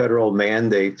 and federal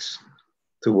mandates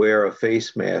to wear a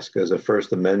face mask as a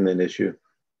First Amendment issue?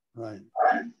 Right.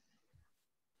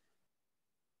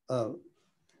 A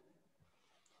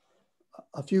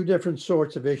few different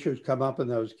sorts of issues come up in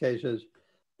those cases.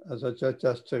 As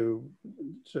just to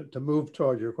move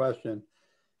toward your question,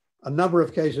 a number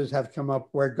of cases have come up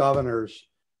where governors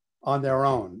on their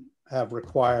own have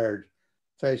required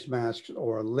face masks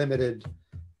or limited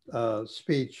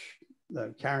speech,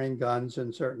 carrying guns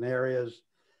in certain areas,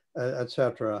 et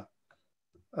cetera.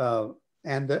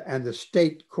 And the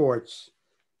state courts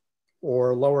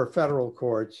or lower federal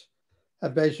courts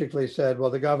have basically said,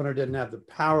 well, the governor didn't have the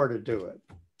power to do it.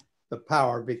 The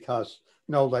power because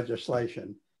no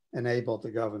legislation enabled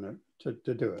the governor to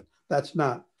do it. That's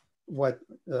not what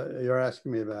you're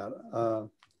asking me about.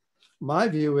 My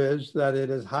view is that it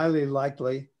is highly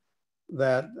likely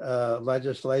that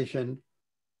legislation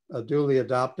duly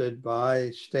adopted by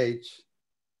states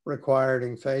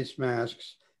requiring face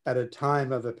masks at a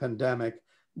time of a pandemic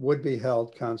would be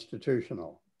held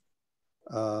constitutional.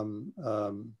 And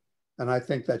I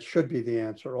think that should be the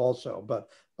answer also, but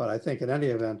I think in any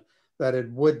event that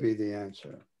it would be the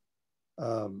answer.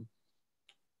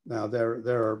 Now there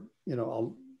are, you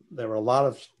know, there are a lot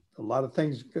of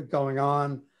things going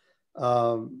on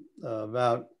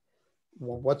about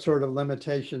what sort of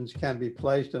limitations can be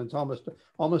placed, and it's almost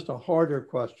a harder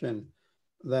question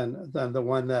than the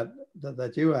one that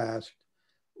you asked.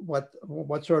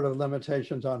 What sort of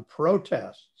limitations on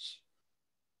protests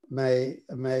may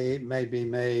be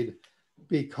made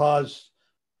because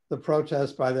the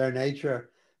protests by their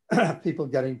nature, people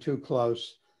getting too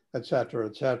close, et cetera,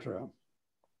 et cetera.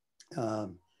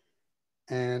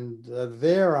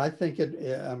 There, I think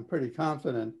I'm pretty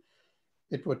confident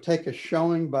it would take a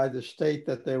showing by the state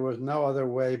that there was no other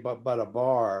way but a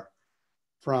bar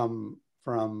from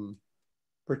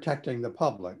protecting the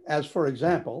public. As for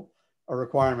example, a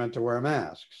requirement to wear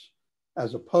masks,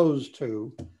 as opposed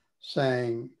to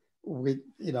saying we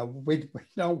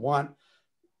don't want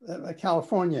a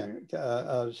California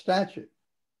statute.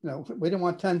 We don't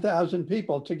want 10,000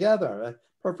 people together.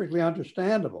 Perfectly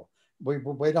understandable. We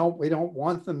don't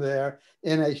want them there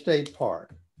in a state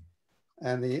park.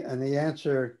 And the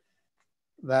answer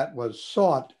that was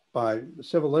sought by the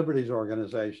civil liberties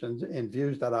organizations in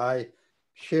views that I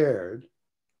shared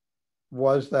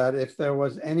was that if there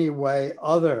was any way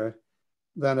other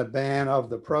than a ban of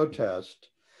the protest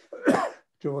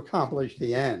to accomplish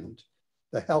the end,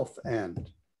 the health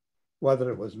end, whether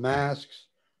it was masks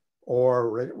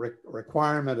or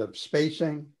requirement of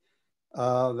spacing,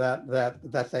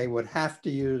 that they would have to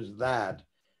use that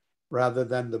rather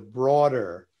than the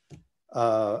broader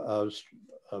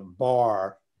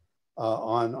bar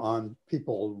on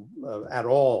people at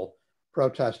all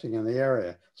protesting in the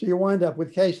area. So you wind up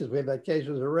with cases. We've had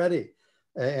cases already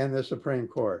in the Supreme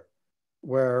Court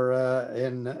where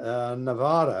in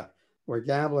Nevada, where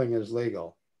gambling is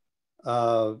legal,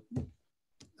 the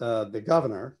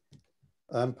governor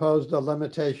imposed a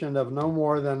limitation of no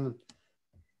more than,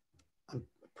 I'm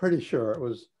pretty sure it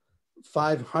was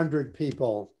 500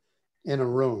 people in a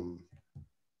room.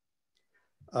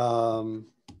 And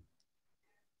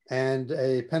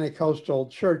a Pentecostal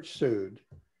church sued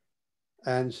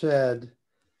and said,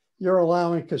 you're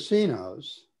allowing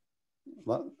casinos,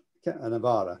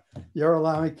 Nevada, you're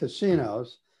allowing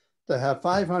casinos to have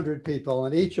 500 people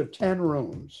in each of 10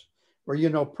 rooms where you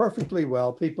know perfectly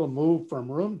well people move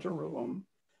from room to room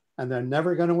and they're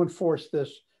never going to enforce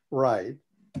this right.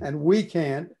 And we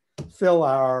can't fill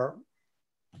our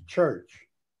church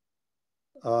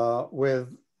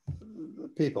with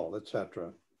people,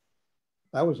 etc.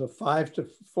 That was a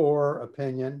 5-4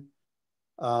 opinion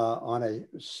on a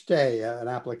stay, an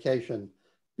application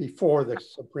before the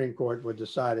Supreme Court would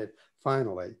decide it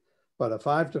finally. But a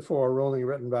 5-4 ruling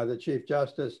written by the Chief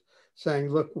Justice saying,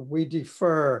 look, we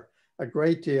defer a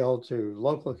great deal to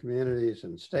local communities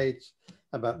and states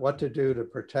about what to do to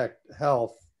protect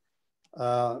health.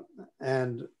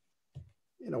 And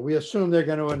we assume they're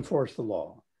going to enforce the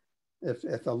law.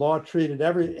 If the law treated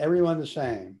everyone the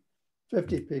same,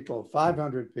 50 people,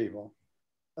 500 people,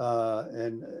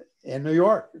 in New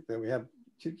York, we have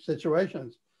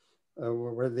situations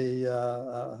where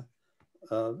the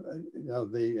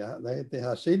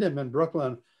Hasidim in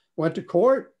Brooklyn went to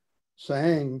court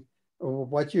saying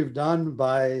what you've done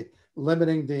by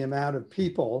limiting the amount of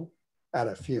people at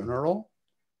a funeral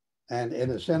and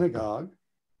in a synagogue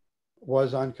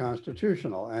was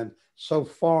unconstitutional. And so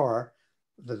far,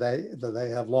 they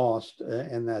have lost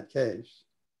in that case.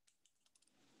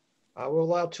 I will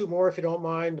allow two more if you don't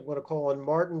mind. I'm going to call on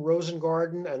Martin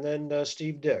Rosengarten and then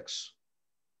Steve Dix.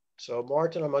 So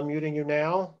Martin, I'm unmuting you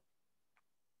now.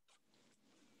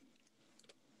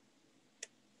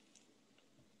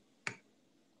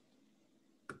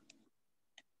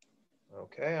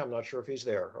 Okay, I'm not sure if he's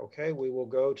there. Okay, we will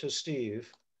go to Steve.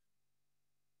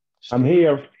 I'm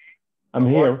here. I'm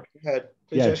here. Go ahead.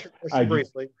 Please ask your question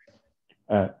briefly.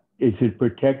 Is it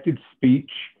protected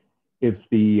speech if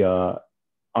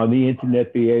on the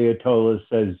internet the Ayatollah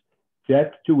says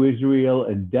death to Israel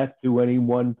and death to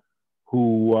anyone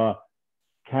who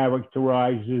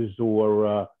characterizes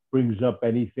or brings up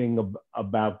anything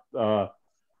about the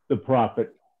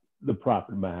Prophet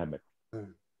Muhammad?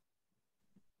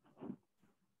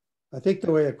 I think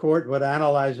the way a court would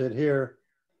analyze it here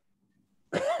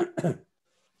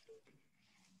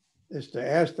is to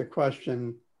ask the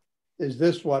question, is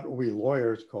this what we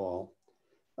lawyers call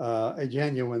a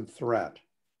genuine threat?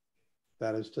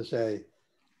 That is to say,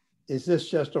 is this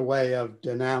just a way of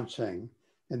denouncing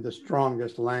in the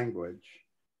strongest language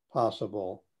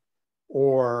possible?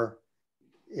 Or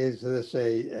is this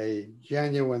a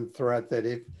genuine threat that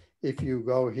if you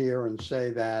go here and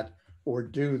say that or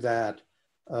do that,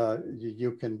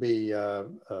 you can be,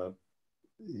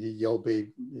 you'll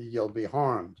be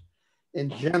harmed? In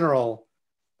general,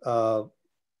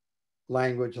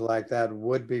 language like that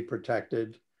would be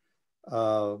protected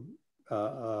by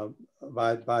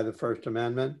the First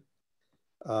Amendment.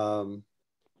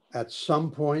 At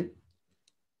some point,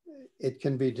 it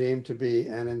can be deemed to be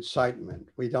an incitement.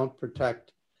 We don't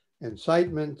protect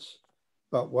incitements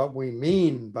But what we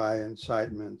mean by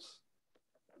incitements,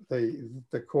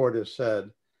 the court has said,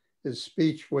 is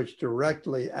speech which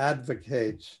directly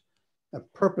advocates,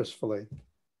 purposefully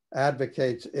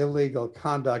advocates illegal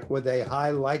conduct with a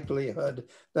high likelihood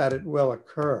that it will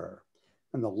occur.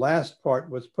 And the last part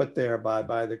was put there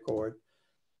by the court,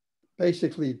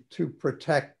 basically to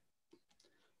protect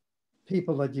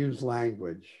people that use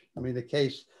language. I mean, the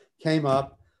case came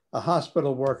up, a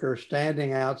hospital worker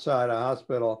standing outside a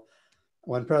hospital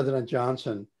when President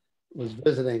Johnson was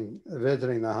visiting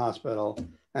the hospital,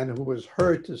 and who was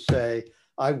heard to say,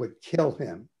 I would kill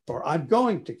him, or I'm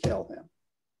going to kill him.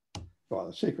 Well,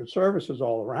 the Secret Service is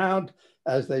all around,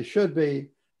 as they should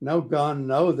be. No gun,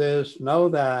 no this, no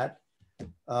that.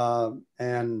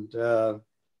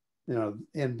 You know,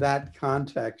 in that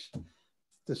context,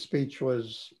 the speech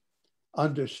was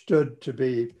understood to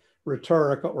be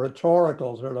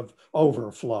rhetorical sort of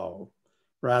overflow,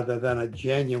 rather than a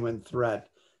genuine threat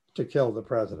to kill the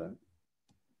president.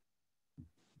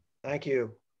 Thank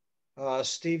you.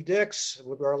 Steve Dix,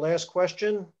 with our last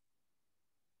question.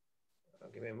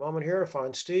 Give me a moment here to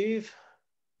find Steve.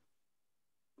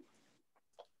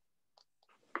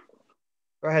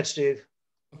 Go ahead, Steve.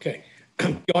 Okay,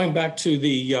 going back to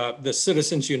the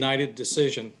Citizens United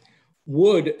decision,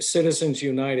 would Citizens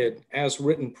United, as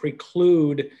written,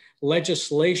 preclude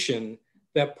legislation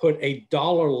that put a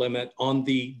dollar limit on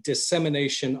the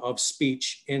dissemination of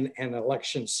speech in an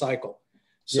election cycle?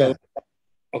 So, yeah.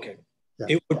 Okay, yeah.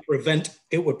 It would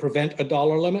prevent a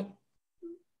dollar limit?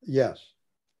 Yes.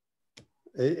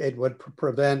 It would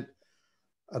prevent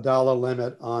a dollar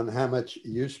limit on how much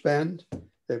you spend.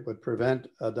 It would prevent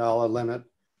a dollar limit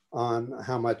on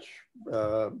how much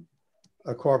a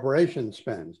corporation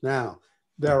spends. Now,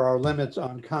 there are limits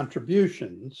on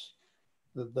contributions.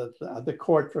 The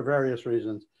court, for various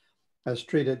reasons, has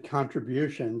treated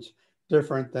contributions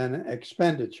different than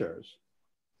expenditures.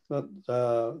 But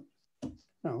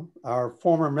you know, our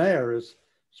former mayor has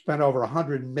spent over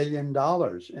 $100 million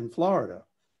in Florida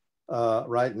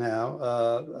right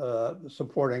now,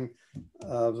 supporting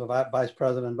Vice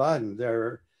President Biden. There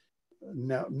are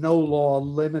no law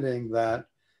limiting that,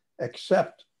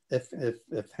 except if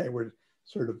they were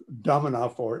sort of dumb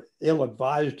enough or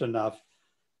ill-advised enough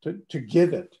to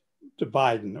give it to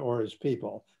Biden or his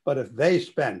people. But if they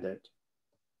spend it,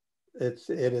 it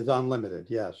is unlimited,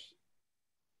 yes.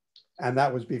 And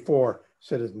that was before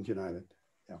Citizens United.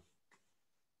 Yeah.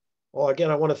 Well,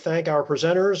 again, I want to thank our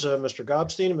presenters, Mr.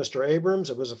 Gopstein and Mr. Abrams.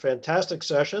 It was a fantastic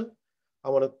session. I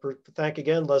want to thank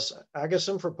again Les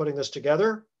Agassiz for putting this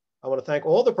together. I want to thank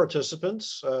all the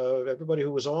participants, everybody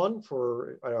who was on.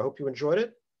 I hope you enjoyed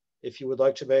it. If you would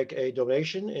like to make a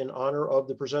donation in honor of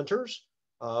the presenters,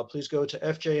 please go to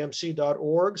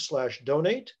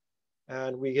fjmc.org/donate.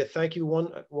 And we thank you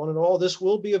one and all. This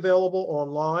will be available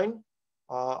online.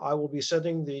 I will be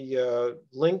sending the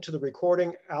link to the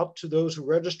recording out to those who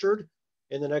registered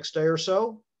in the next day or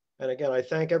so. And again, I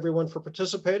thank everyone for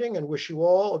participating and wish you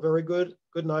all a very good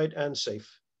night and safe.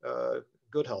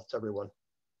 Good health to everyone.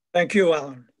 Thank you,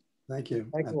 Alan. Thank you.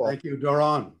 Thank you all. Thank you,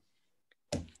 Doron.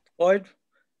 Floyd,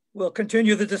 we'll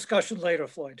continue the discussion later,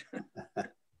 Floyd.